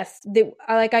yes,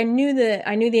 I knew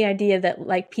the idea that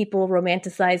like people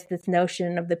romanticize this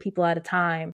notion of the people at a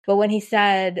time. But when he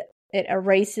said it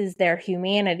erases their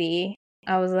humanity,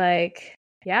 I was like,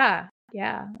 yeah,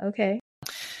 okay.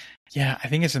 Yeah, I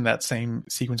think it's in that same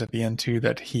sequence at the end too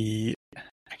that he's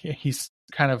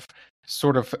kind of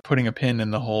sort of putting a pin in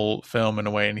the whole film in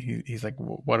a way, and he's like,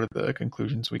 what are the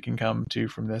conclusions we can come to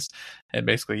from this? And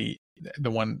basically the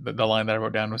line that I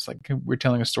wrote down was like, we're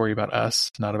telling a story about us,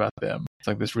 not about them. It's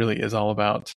like this really is all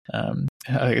about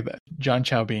John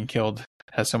Chow being killed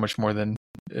has so much more than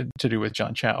to do with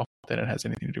John Chow than it has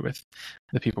anything to do with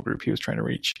the people group he was trying to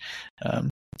reach.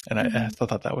 I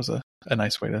thought that was a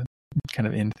nice way to kind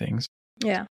of end things.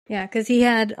 Yeah, because he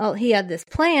had this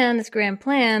grand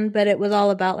plan, but it was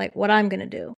all about like what I'm going to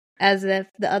do, as if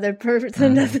the other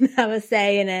person doesn't have a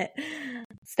say in it.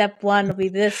 Step one will be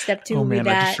this, step two will be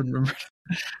that.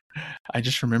 I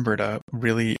just remembered a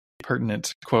really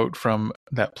pertinent quote from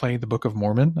that play, The Book of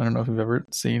Mormon. I don't know if you've ever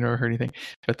seen or heard anything,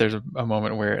 but there's a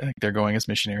moment where like, they're going as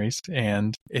missionaries,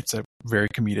 and it's a very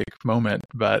comedic moment,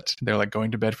 but they're like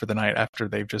going to bed for the night after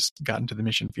they've just gotten to the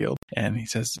mission field. And he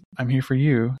says, I'm here for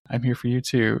you. I'm here for you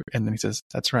too. And then he says,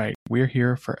 that's right. We're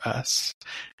here for us.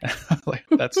 Like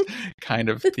that's kind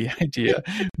of the idea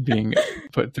being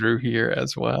put through here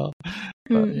as well.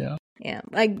 But yeah. Yeah.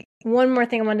 Like one more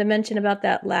thing I wanted to mention about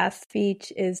that last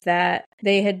speech is that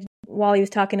they had, while he was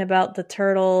talking about the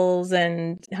turtles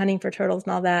and hunting for turtles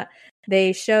and all that,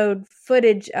 they showed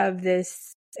footage of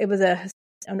this. It was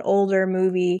an older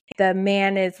movie. The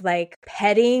man is like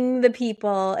petting the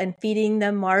people and feeding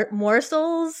them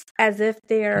morsels as if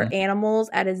they're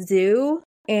animals at a zoo.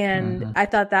 And I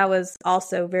thought that was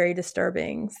also very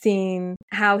disturbing, seeing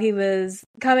how he was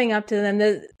coming up to them.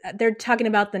 They're talking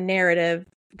about the narrative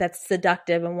that's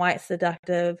seductive and why it's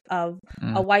seductive of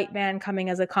a white man coming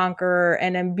as a conqueror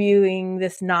and imbuing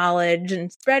this knowledge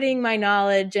and spreading my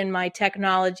knowledge and my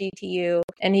technology to you.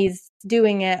 And he's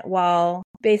doing it while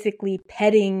basically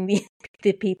petting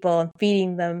the people and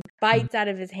feeding them bites out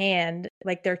of his hand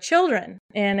like they're children.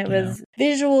 And it was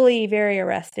visually very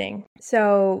arresting.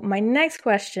 So my next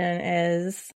question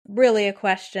is really a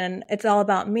question. It's all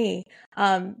about me.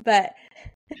 But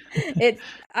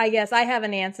I guess I have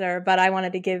an answer, but I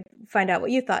wanted to find out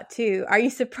what you thought too. Are you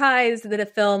surprised that a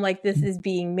film like this is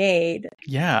being made?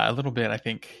 Yeah, a little bit. I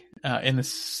think in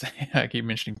this, I keep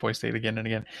mentioning Boy State again and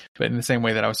again, but in the same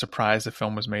way that I was surprised a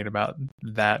film was made about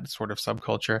that sort of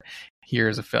subculture,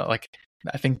 here's a film. Like,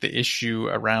 I think the issue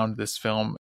around this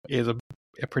film is a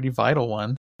pretty vital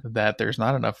one that there's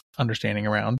not enough understanding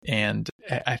around, and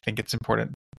I think it's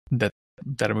important that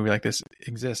a movie like this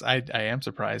exists. I am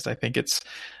surprised. I think it's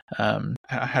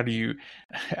how do you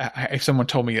if someone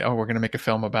told me, oh, we're going to make a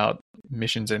film about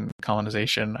missions and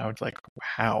colonization, I would like,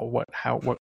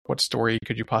 what story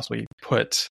could you possibly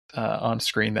put on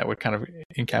screen that would kind of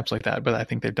encapsulate that? But I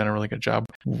think they've done a really good job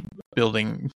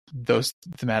building those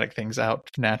thematic things out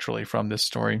naturally from this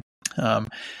story.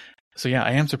 So yeah,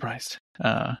 I am surprised,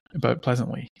 but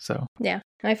pleasantly so. Yeah,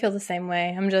 I feel the same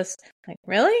way. I'm just like,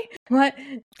 really? What?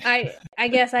 I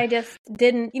guess I just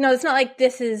didn't, it's not like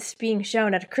this is being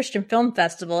shown at a Christian film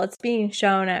festival. It's being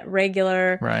shown at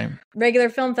regular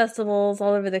film festivals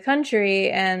all over the country,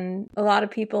 and a lot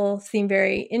of people seem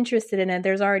very interested in it.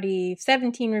 There's already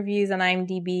 17 reviews on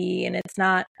IMDb, and it's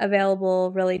not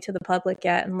available really to the public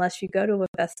yet unless you go to a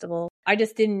festival. I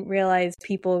just didn't realize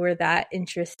people were that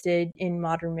interested in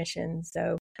modern missions.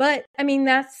 So, but I mean,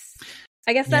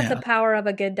 I guess that's the power of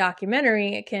a good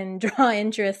documentary. It can draw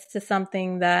interest to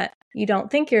something that you don't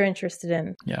think you're interested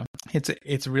in. Yeah.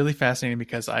 It's really fascinating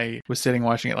because I was sitting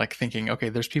watching it like thinking, okay,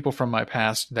 there's people from my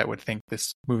past that would think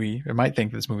this movie, or might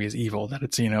think this movie is evil, that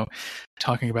it's,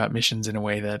 talking about missions in a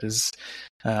way that is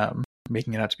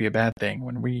making it out to be a bad thing,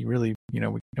 when we really,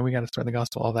 we got to spread the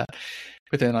gospel, all that.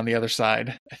 But then on the other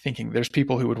side, thinking there's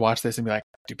people who would watch this and be like,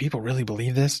 do people really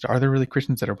believe this? Are there really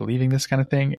Christians that are believing this kind of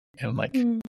thing? And like,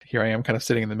 here I am kind of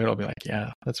sitting in the middle, being like,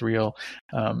 yeah, that's real.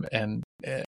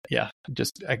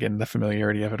 Just again, the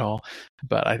familiarity of it all.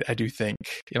 But I do think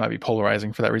it might be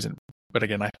polarizing for that reason. But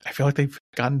again, I feel like they've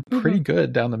gotten pretty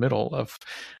good down the middle of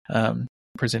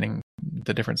presenting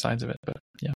the different sides of it. But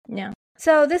yeah. Yeah.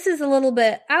 So this is a little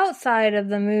bit outside of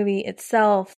the movie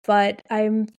itself, but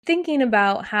I'm thinking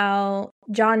about how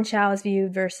John Chow is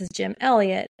viewed versus Jim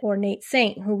Elliot or Nate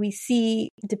Saint, who we see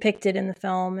depicted in the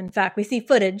film. In fact, we see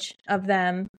footage of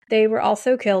them. They were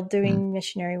also killed doing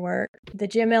missionary work. The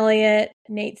Jim Elliot,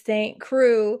 Nate Saint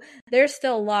crew, they're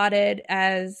still lauded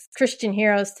as Christian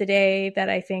heroes today that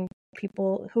I think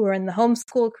people who are in the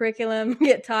homeschool curriculum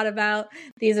get taught about.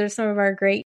 These are some of our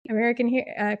great American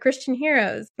Christian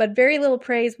heroes, but very little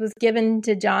praise was given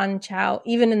to John Chow,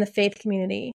 even in the faith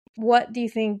community. What do you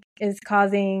think is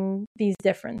causing these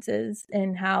differences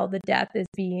in how the death is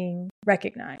being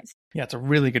recognized? Yeah, it's a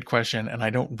really good question, and I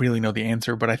don't really know the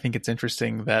answer, but I think it's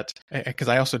interesting that, because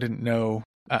I also didn't know,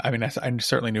 I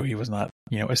certainly knew he was not,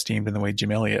 esteemed in the way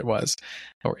Jim Elliot was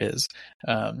or is.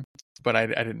 But I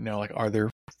didn't know, like, are there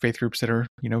faith groups that are,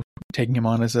 taking him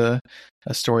on as a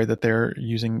story that they're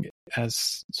using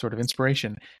as sort of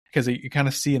inspiration? Because you kind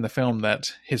of see in the film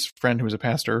that his friend, who was a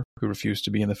pastor who refused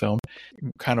to be in the film,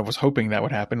 kind of was hoping that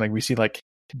would happen. Like, we see, like,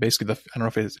 basically I don't know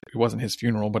if it wasn't his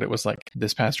funeral, but it was like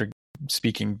this pastor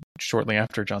speaking shortly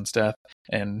after John's death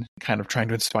and kind of trying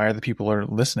to inspire the people who are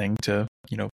listening to,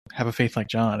 have a faith like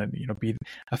John and, be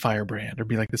a firebrand or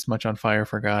be like this much on fire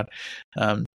for God,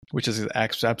 which is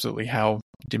absolutely how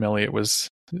Jim Elliot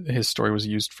his story was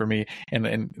used for me.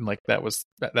 And like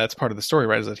that's part of the story,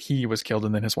 right? Is that he was killed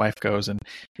and then his wife goes, and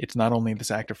it's not only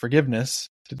this act of forgiveness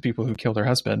to the people who killed her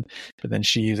husband, but then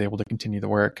she is able to continue the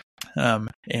work.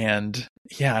 And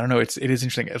yeah, I don't know. It is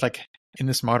interesting. It's like in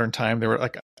this modern time, there were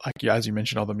like as you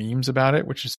mentioned, all the memes about it,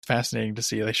 which is fascinating to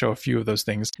see. They show a few of those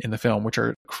things in the film, which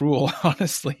are cruel,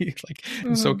 honestly,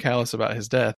 so callous about his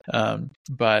death.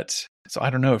 But so I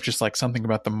don't know if just like something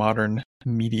about the modern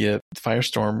media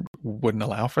firestorm wouldn't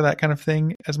allow for that kind of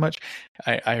thing as much.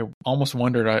 I almost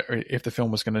wondered if the film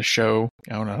was going to show,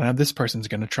 I don't know, now this person's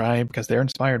going to try because they're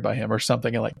inspired by him or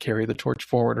something, and like carry the torch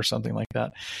forward or something like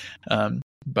that.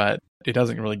 But it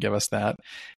doesn't really give us that.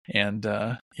 And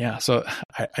so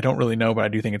I don't really know, but I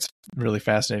do think it's really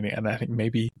fascinating. And I think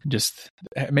maybe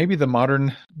the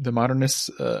modernness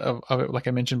of it, like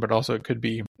I mentioned, but also it could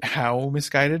be how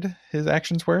misguided his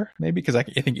actions were, maybe, because I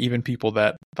think even people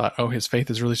that thought, oh, his faith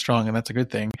is really strong and that's a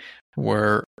good thing,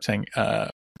 were saying,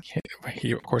 of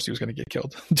course he was going to get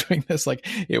killed doing this. Like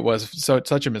it was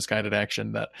such a misguided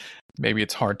action that maybe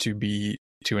it's hard to be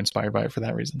too inspired by it for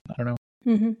that reason. I don't know.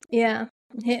 Mm-hmm. Yeah.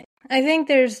 I think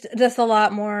there's just a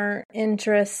lot more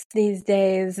interest these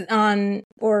days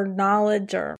or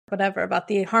knowledge or whatever about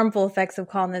the harmful effects of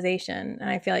colonization. And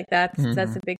I feel like that's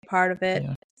a big part of it.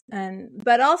 Yeah.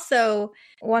 But also,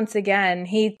 once again,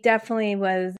 he definitely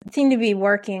seemed to be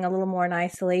working a little more in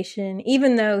isolation,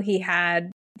 even though he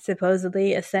had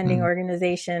supposedly a sending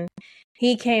organization.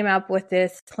 He came up with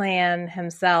this plan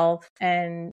himself,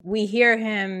 and we hear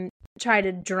him try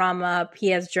to drum up. He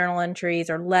has journal entries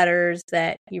or letters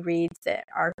that he reads that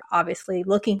are obviously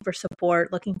looking for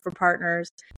support, looking for partners,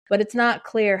 but it's not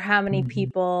clear how many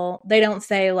people. They don't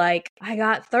say like, I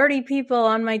got 30 people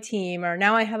on my team, or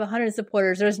now I have 100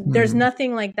 supporters. There's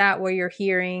nothing like that where you're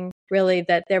hearing really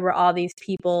that there were all these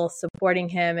people supporting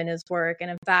him in his work.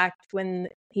 And in fact, when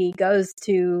he goes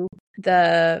to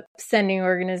the sending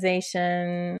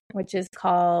organization, which is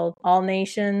called All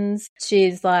Nations,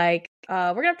 she's like,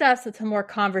 we're gonna have to have some more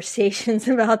conversations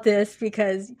about this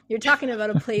because you're talking about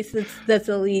a place that's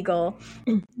illegal.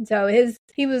 So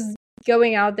he was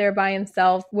going out there by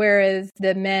himself, whereas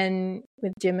the men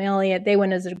with Jim Elliot, they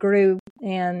went as a group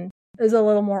and it was a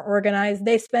little more organized.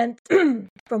 They spent,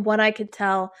 from what I could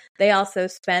tell, they also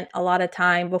spent a lot of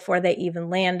time before they even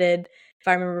landed. If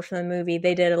I remember from the movie,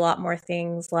 they did a lot more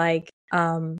things like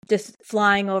just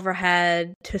flying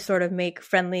overhead to sort of make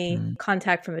friendly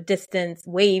contact from a distance,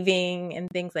 waving and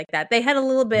things like that. They had a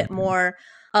little bit more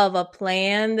of a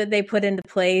plan that they put into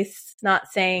place, not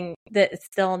saying that it's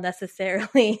still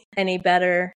necessarily any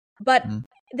better. But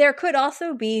there could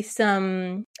also be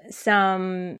some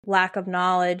lack of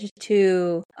knowledge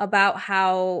too about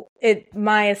how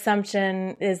my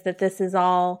assumption is that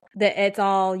it's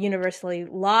all universally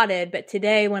lauded. But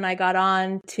today when I got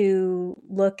on to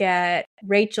look at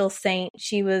Rachel Saint,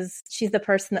 she's the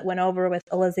person that went over with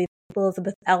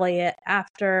Elizabeth Elliot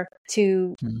after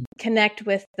to connect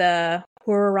with the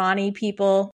Huaorani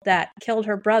people that killed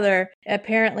her brother.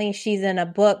 Apparently she's in a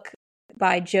book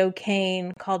by Joe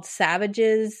Kane called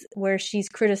Savages, where she's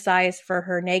criticized for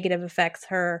her negative effects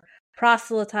her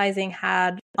proselytizing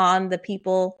had on the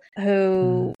people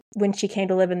who, when she came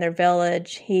to live in their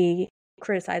village, he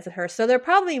criticized her. So there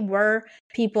probably were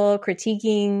people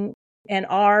critiquing and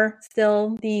are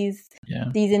still these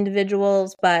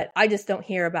individuals, but I just don't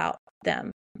hear about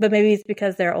them. But maybe it's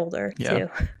because they're older too.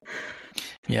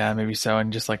 Yeah, maybe so.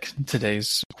 And just like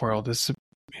today's world is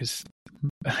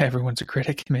everyone's a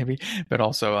critic, maybe, but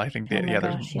also I think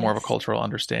there's more of a cultural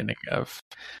understanding of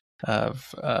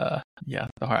the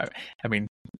heart. I mean,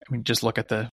 just look at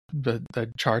the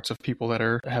charts of people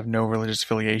that have no religious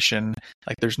affiliation.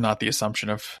 Like, there's not the assumption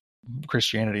of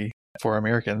Christianity for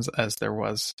Americans as there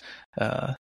was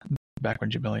back when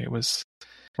Jim Elliot was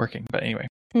working. But anyway.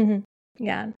 Mm-hmm.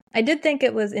 Yeah, I did think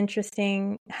it was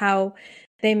interesting how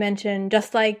they mentioned,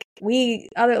 just like a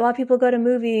lot of people go to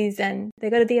movies and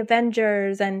they go to the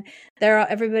Avengers and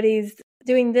everybody's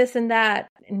doing this and that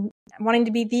and wanting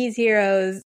to be these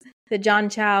heroes, that John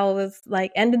Chow was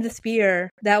like End of the Spear.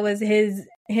 That was his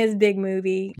big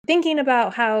movie. Thinking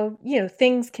about how,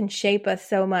 things can shape us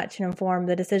so much and inform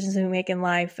the decisions we make in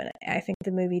life. And I think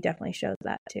the movie definitely shows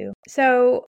that too.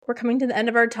 So we're coming to the end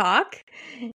of our talk.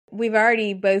 We've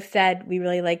already both said we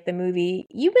really like the movie.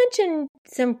 You mentioned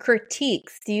some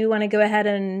critiques. Do you want to go ahead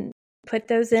and put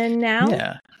those in now?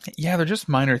 Yeah, they're just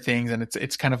minor things, and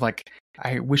it's kind of like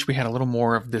I wish we had a little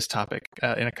more of this topic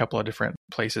in a couple of different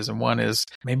places. And one is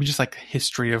maybe just like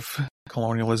history of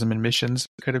colonialism and missions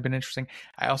could have been interesting.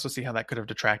 I also see how that could have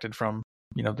detracted from,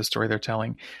 the story they're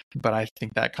telling. But I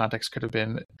think that context could have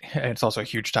been, and it's also a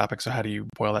huge topic. So how do you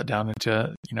boil that down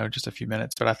into, just a few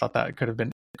minutes? But I thought that could have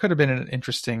been an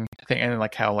interesting thing. And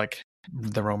like how like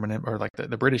the Roman or like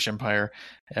the British Empire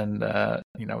and,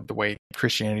 the way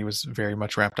Christianity was very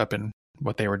much wrapped up in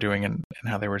what they were doing and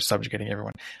how they were subjugating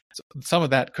everyone. So some of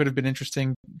that could have been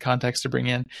interesting context to bring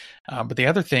in. But the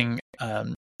other thing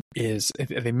is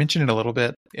they mentioned it a little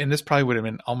bit, and this probably would have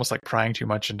been almost like prying too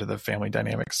much into the family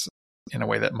dynamics in a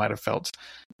way that might have felt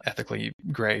ethically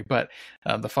gray. But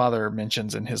the father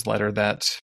mentions in his letter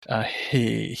that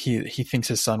he thinks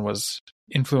his son was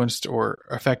influenced or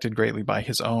affected greatly by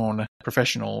his own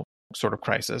professional sort of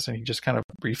crisis, and he just kind of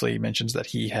briefly mentions that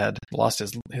he had lost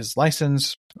his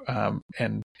license,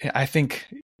 and I think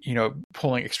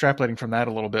extrapolating from that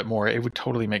a little bit more, it would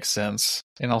totally make sense.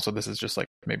 And also, this is just like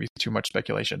maybe too much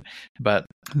speculation, but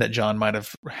that John might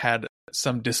have had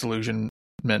some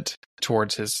disillusionment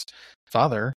towards his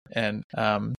father, and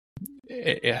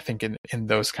I think in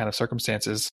those kind of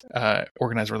circumstances,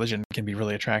 organized religion can be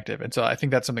really attractive. And so I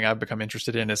think that's something I've become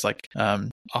interested in is like,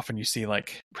 often you see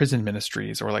like prison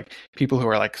ministries or like people who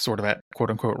are like sort of at quote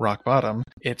unquote rock bottom.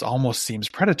 It almost seems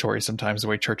predatory sometimes the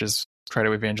way churches try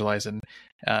to evangelize and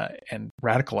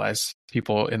radicalize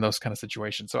people in those kind of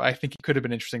situations. So I think it could have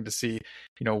been interesting to see,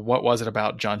 what was it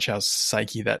about John Chow's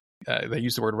psyche that they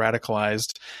used the word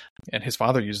radicalized, and his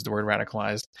father used the word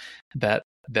radicalized, that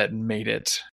made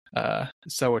it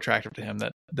so attractive to him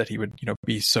that he would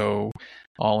be so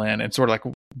all in. And sort of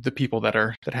like the people that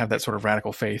have that sort of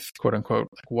radical faith, quote unquote,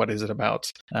 like what is it about,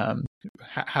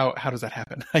 how does that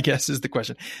happen, I guess is the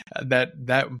question.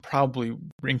 That probably,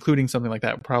 including something like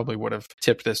that, probably would have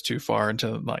tipped this too far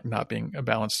into like not being a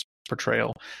balanced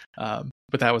portrayal,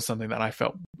 but that was something that I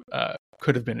felt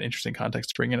could have been an interesting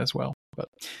context to bring in as well. But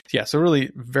yeah, so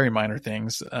really very minor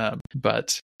things,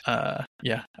 but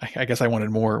yeah, I guess I wanted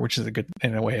more, which is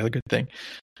in a way a good thing.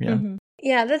 Yeah. Mm-hmm.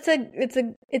 Yeah,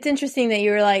 it's interesting that you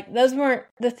were like, those weren't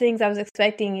the things I was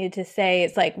expecting you to say.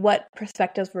 It's like what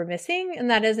perspectives were missing,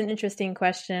 and that is an interesting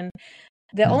question.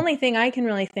 The only thing I can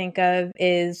really think of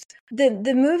is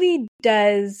the movie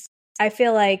does, I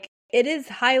feel like it is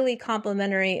highly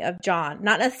complimentary of John,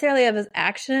 not necessarily of his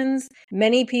actions.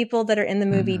 Many people that are in the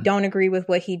movie don't agree with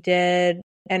what he did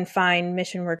and find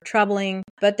mission work troubling,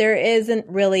 but there isn't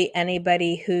really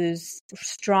anybody who's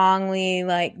strongly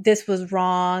like, this was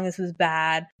wrong, this was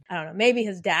bad. I don't know, maybe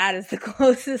his dad is the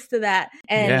closest to that.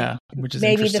 And yeah, which is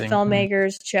maybe the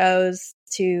filmmakers chose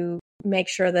to make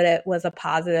sure that it was a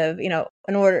positive,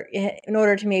 in order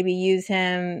to maybe use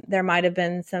him. There might have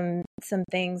been some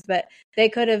things, but they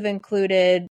could have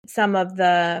included some of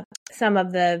the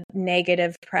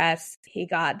negative press he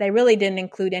got. They really didn't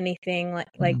include anything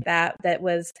like that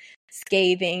was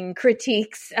scathing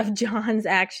critiques of John's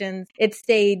actions. It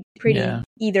stayed pretty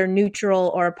either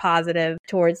neutral or positive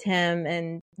towards him,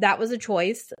 and that was a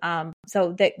choice.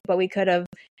 But we could have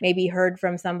maybe heard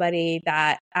from somebody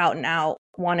that out and out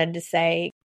wanted to say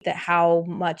that how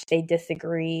much they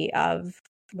disagree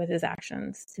with his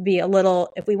actions, to be a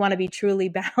little, if we want to be truly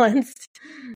balanced.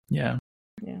 Yeah,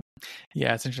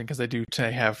 it's interesting because they do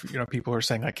have people who are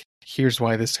saying like, here's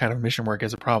why this kind of mission work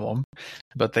is a problem,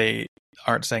 but they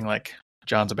aren't saying like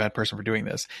John's a bad person for doing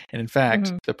this. And in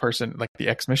fact, the person, like the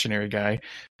ex-missionary guy,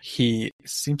 he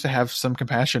seems to have some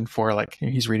compassion for, like,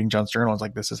 he's reading John's journal and is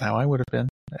like, this is how I would have been.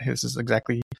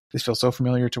 This feels so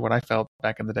familiar to what I felt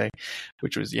back in the day,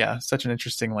 which was, such an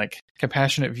interesting, like,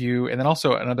 compassionate view. And then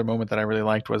also another moment that I really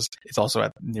liked was, it's also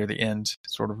near the end,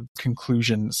 sort of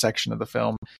conclusion section of the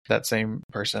film, that same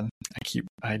person,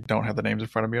 I don't have the names in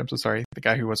front of me, I'm so sorry, the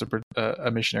guy who was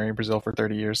a missionary in Brazil for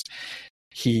 30 years,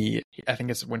 I think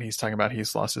it's when he's talking about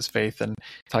he's lost his faith and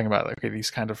talking about, okay,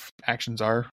 these kind of actions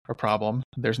are a problem.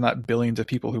 There's not billions of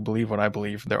people who believe what I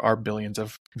believe. There are billions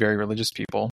of very religious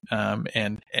people.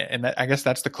 And that, I guess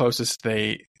that's the closest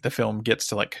the film gets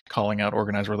to like calling out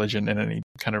organized religion in any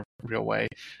kind of real way.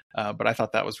 But I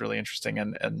thought that was really interesting.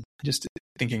 And just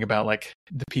thinking about like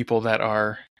the people that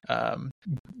are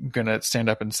going to stand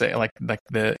up and say, like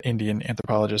the Indian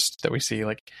anthropologist that we see,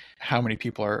 like how many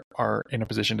people are in a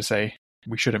position to say,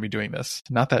 we shouldn't be doing this.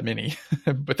 Not that many,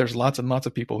 but there's lots and lots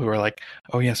of people who are like,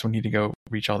 oh yes, we need to go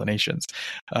reach all the nations.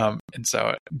 And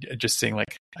so just seeing,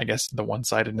 like, I guess the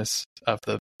one-sidedness of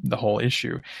the whole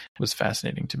issue was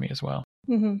fascinating to me as well.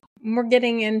 Mm-hmm. We're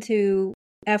getting into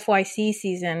FYC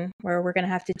season where we're going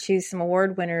to have to choose some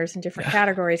award winners in different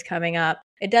categories coming up,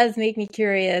 it does make me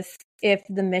curious if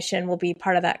the mission will be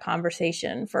part of that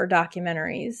conversation for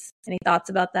documentaries. Any thoughts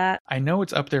about that? I know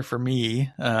it's up there for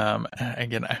me.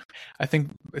 Again, I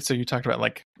think so. You talked about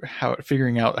like how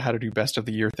figuring out how to do best of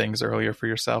the year things earlier for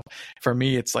yourself. For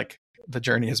me, it's like the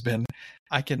journey has been,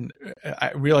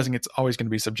 realizing it's always going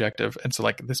to be subjective. And so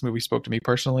like this movie spoke to me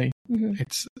personally.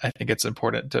 I think it's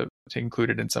important to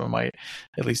include it in some of my,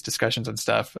 at least discussions and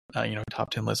stuff, top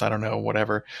 10 lists, I don't know,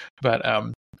 whatever. But,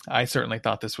 I certainly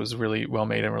thought this was really well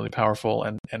made and really powerful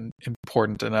and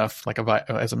important enough, like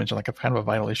as I mentioned, like a kind of a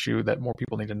vital issue that more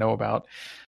people need to know about,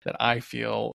 that I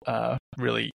feel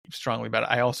really strongly about it.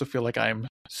 I also feel like I'm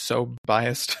so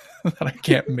biased that I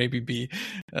can't maybe be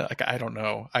like, I don't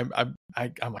know. I'm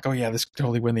like, oh yeah, this could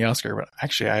totally win the Oscar, but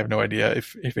actually I have no idea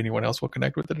if anyone else will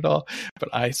connect with it at all. But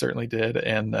I certainly did,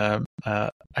 and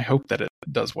I hope that it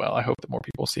does well. I hope that more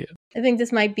people see it. I think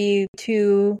this might be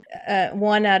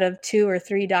one out of 2 or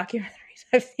 3 documentaries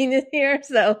I've seen this year,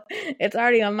 so it's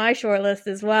already on my short list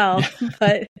as well. Yeah.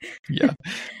 But yeah,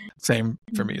 same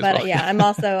for me as well. But yeah, I'm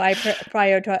also I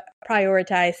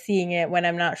prioritize seeing it when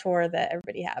I'm not sure that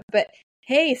everybody have. But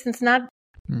hey, since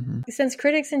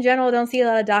critics in general don't see a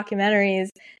lot of documentaries,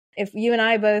 if you and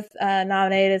I both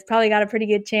nominated, it's probably got a pretty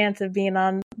good chance of being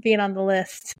on the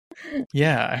list.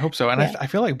 Yeah, I hope so. And I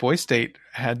feel like Boy State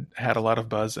had a lot of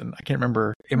buzz, and I can't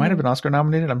remember. It might have been Oscar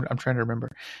nominated. I'm trying to remember.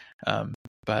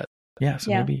 But yeah,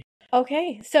 so maybe.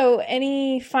 Okay. So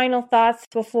any final thoughts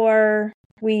before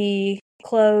we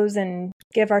close and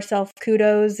give ourselves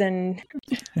kudos and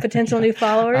potential new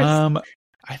followers?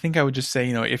 I think I would just say,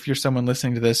 if you're someone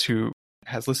listening to this who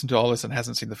has listened to all this and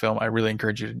hasn't seen the film, I really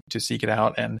encourage you to seek it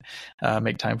out and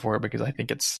make time for it, because I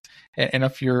think it's, and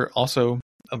if you're also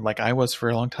like I was for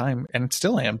a long time and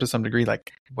still am to some degree,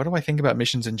 like, what do I think about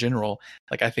missions in general?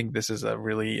 Like, I think this is a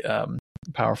really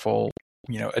powerful,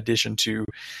 addition to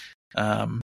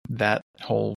that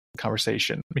whole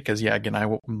conversation, because again,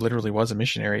 I literally was a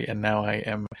missionary, and now I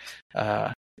am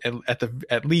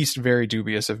at least very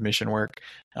dubious of mission work.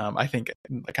 I think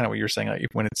kind of what you're saying, like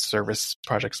when it's service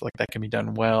projects like that can be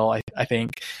done well, I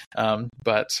think,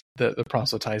 but the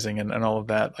proselytizing and all of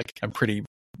that, like I'm pretty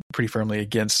firmly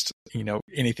against,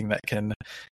 anything that can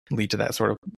lead to that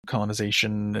sort of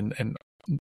colonization and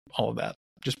all of that,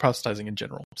 just proselytizing in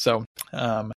general. So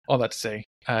all that to say,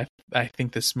 I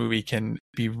think this movie can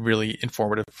be really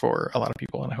informative for a lot of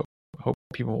people, and I hope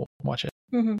people will watch it.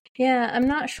 Mm-hmm. Yeah, I'm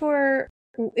not sure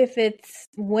if it's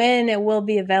when it will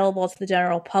be available to the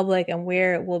general public and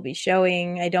where it will be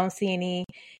showing. I don't see any.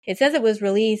 It says it was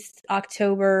released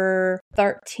October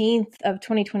 13th of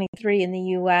 2023 in the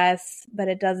US, but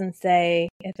it doesn't say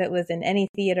if it was in any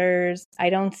theaters. I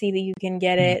don't see that you can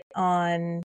get it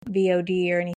on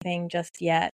VOD or anything just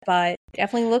yet, but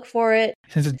definitely look for it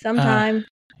sometime.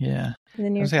 Yeah. In the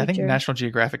near future. I think National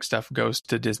Geographic stuff goes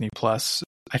to Disney Plus.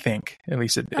 I think at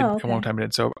least at one time it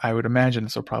did. So I would imagine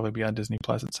this will probably be on Disney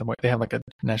Plus in some way. They have like a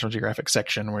National Geographic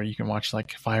section where you can watch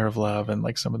like Fire of Love and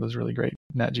like some of those really great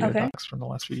Nat Geo docs from the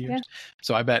last few years. Yeah.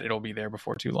 So I bet it'll be there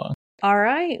before too long. All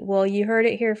right. Well, you heard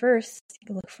it here first.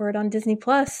 Look for it on Disney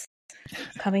Plus.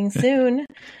 Coming soon.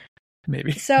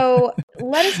 Maybe. So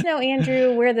let us know,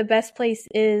 Andrew, where the best place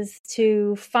is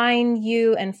to find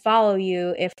you and follow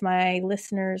you if my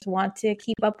listeners want to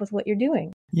keep up with what you're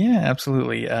doing. Yeah,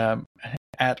 absolutely.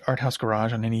 At Art House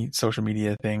Garage on any social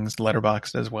media things,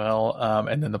 Letterboxd as well.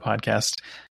 And then the podcast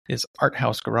is Art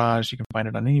House Garage. You can find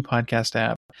it on any podcast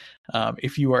app.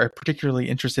 If you are particularly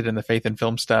interested in the faith and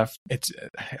film stuff,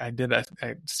 I did a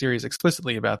series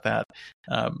explicitly about that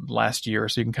last year,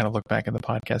 so you can kind of look back in the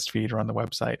podcast feed or on the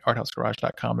website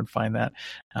arthousegarage.com and find that.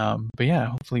 But yeah,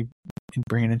 hopefully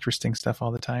bringing interesting stuff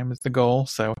all the time is the goal.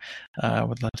 So I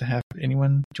would love to have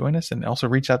anyone join us, and also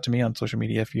reach out to me on social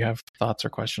media if you have thoughts or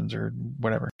questions or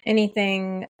whatever.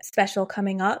 Anything special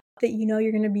coming up that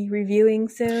you're going to be reviewing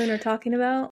soon or talking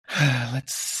about?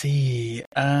 Let's see.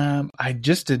 I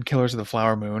just did Killers of the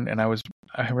Flower Moon, and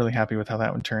I'm really happy with how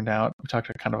that one turned out. We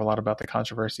talked kind of a lot about the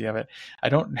controversy of it. I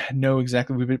don't know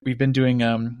exactly. We've been doing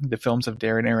the films of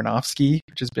Darren Aronofsky,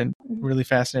 which has been really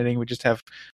fascinating. We just have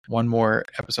one more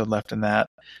episode left in that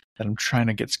I'm trying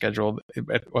to get scheduled.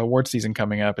 Award season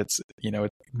coming up. It's a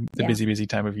busy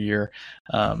time of year.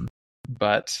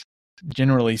 But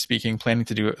generally speaking, planning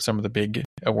to do some of the big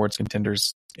awards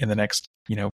contenders in the next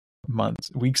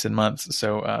weeks and months.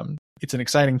 So it's an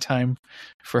exciting time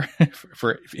for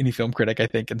any film critic, I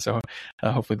think. And so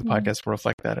hopefully the podcast will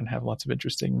reflect that and have lots of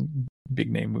interesting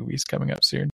big name movies coming up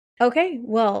soon. Okay,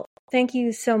 well, thank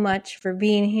you so much for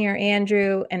being here,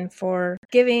 Andrew, and for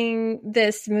giving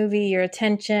this movie your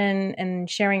attention and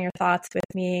sharing your thoughts with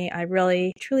me. I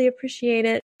really, truly appreciate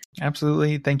it.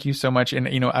 Absolutely. Thank you so much. And,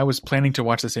 I was planning to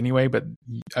watch this anyway, but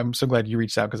I'm so glad you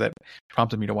reached out because that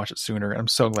prompted me to watch it sooner. I'm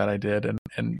so glad I did and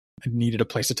I needed a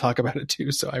place to talk about it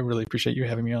too. So I really appreciate you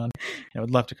having me on. I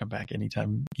would love to come back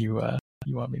anytime you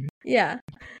want me to. Yeah.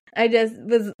 I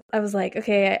was like,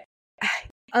 okay,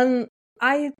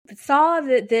 I saw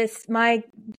that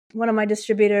one of my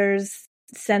distributors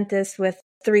sent this with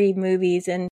 3 movies,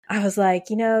 and I was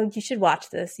like, you should watch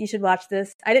this. You should watch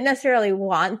this. I didn't necessarily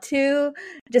want to,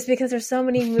 just because there's so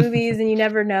many movies and you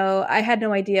never know. I had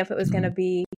no idea if it was going to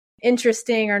be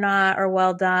interesting or not, or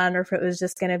well done, or if it was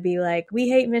just going to be like, we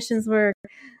hate missions work.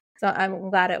 So I'm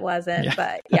glad it wasn't. Yeah.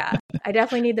 But yeah, I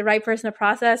definitely need the right person to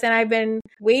process. And I've been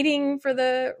waiting for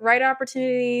the right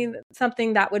opportunity,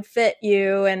 something that would fit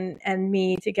you and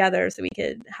me together so we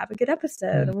could have a good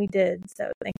episode. And we did.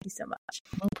 So thank you so much.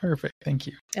 Oh, perfect. Thank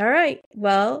you. All right.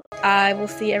 Well, I will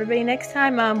see everybody next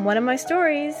time on one of my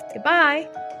stories. Goodbye.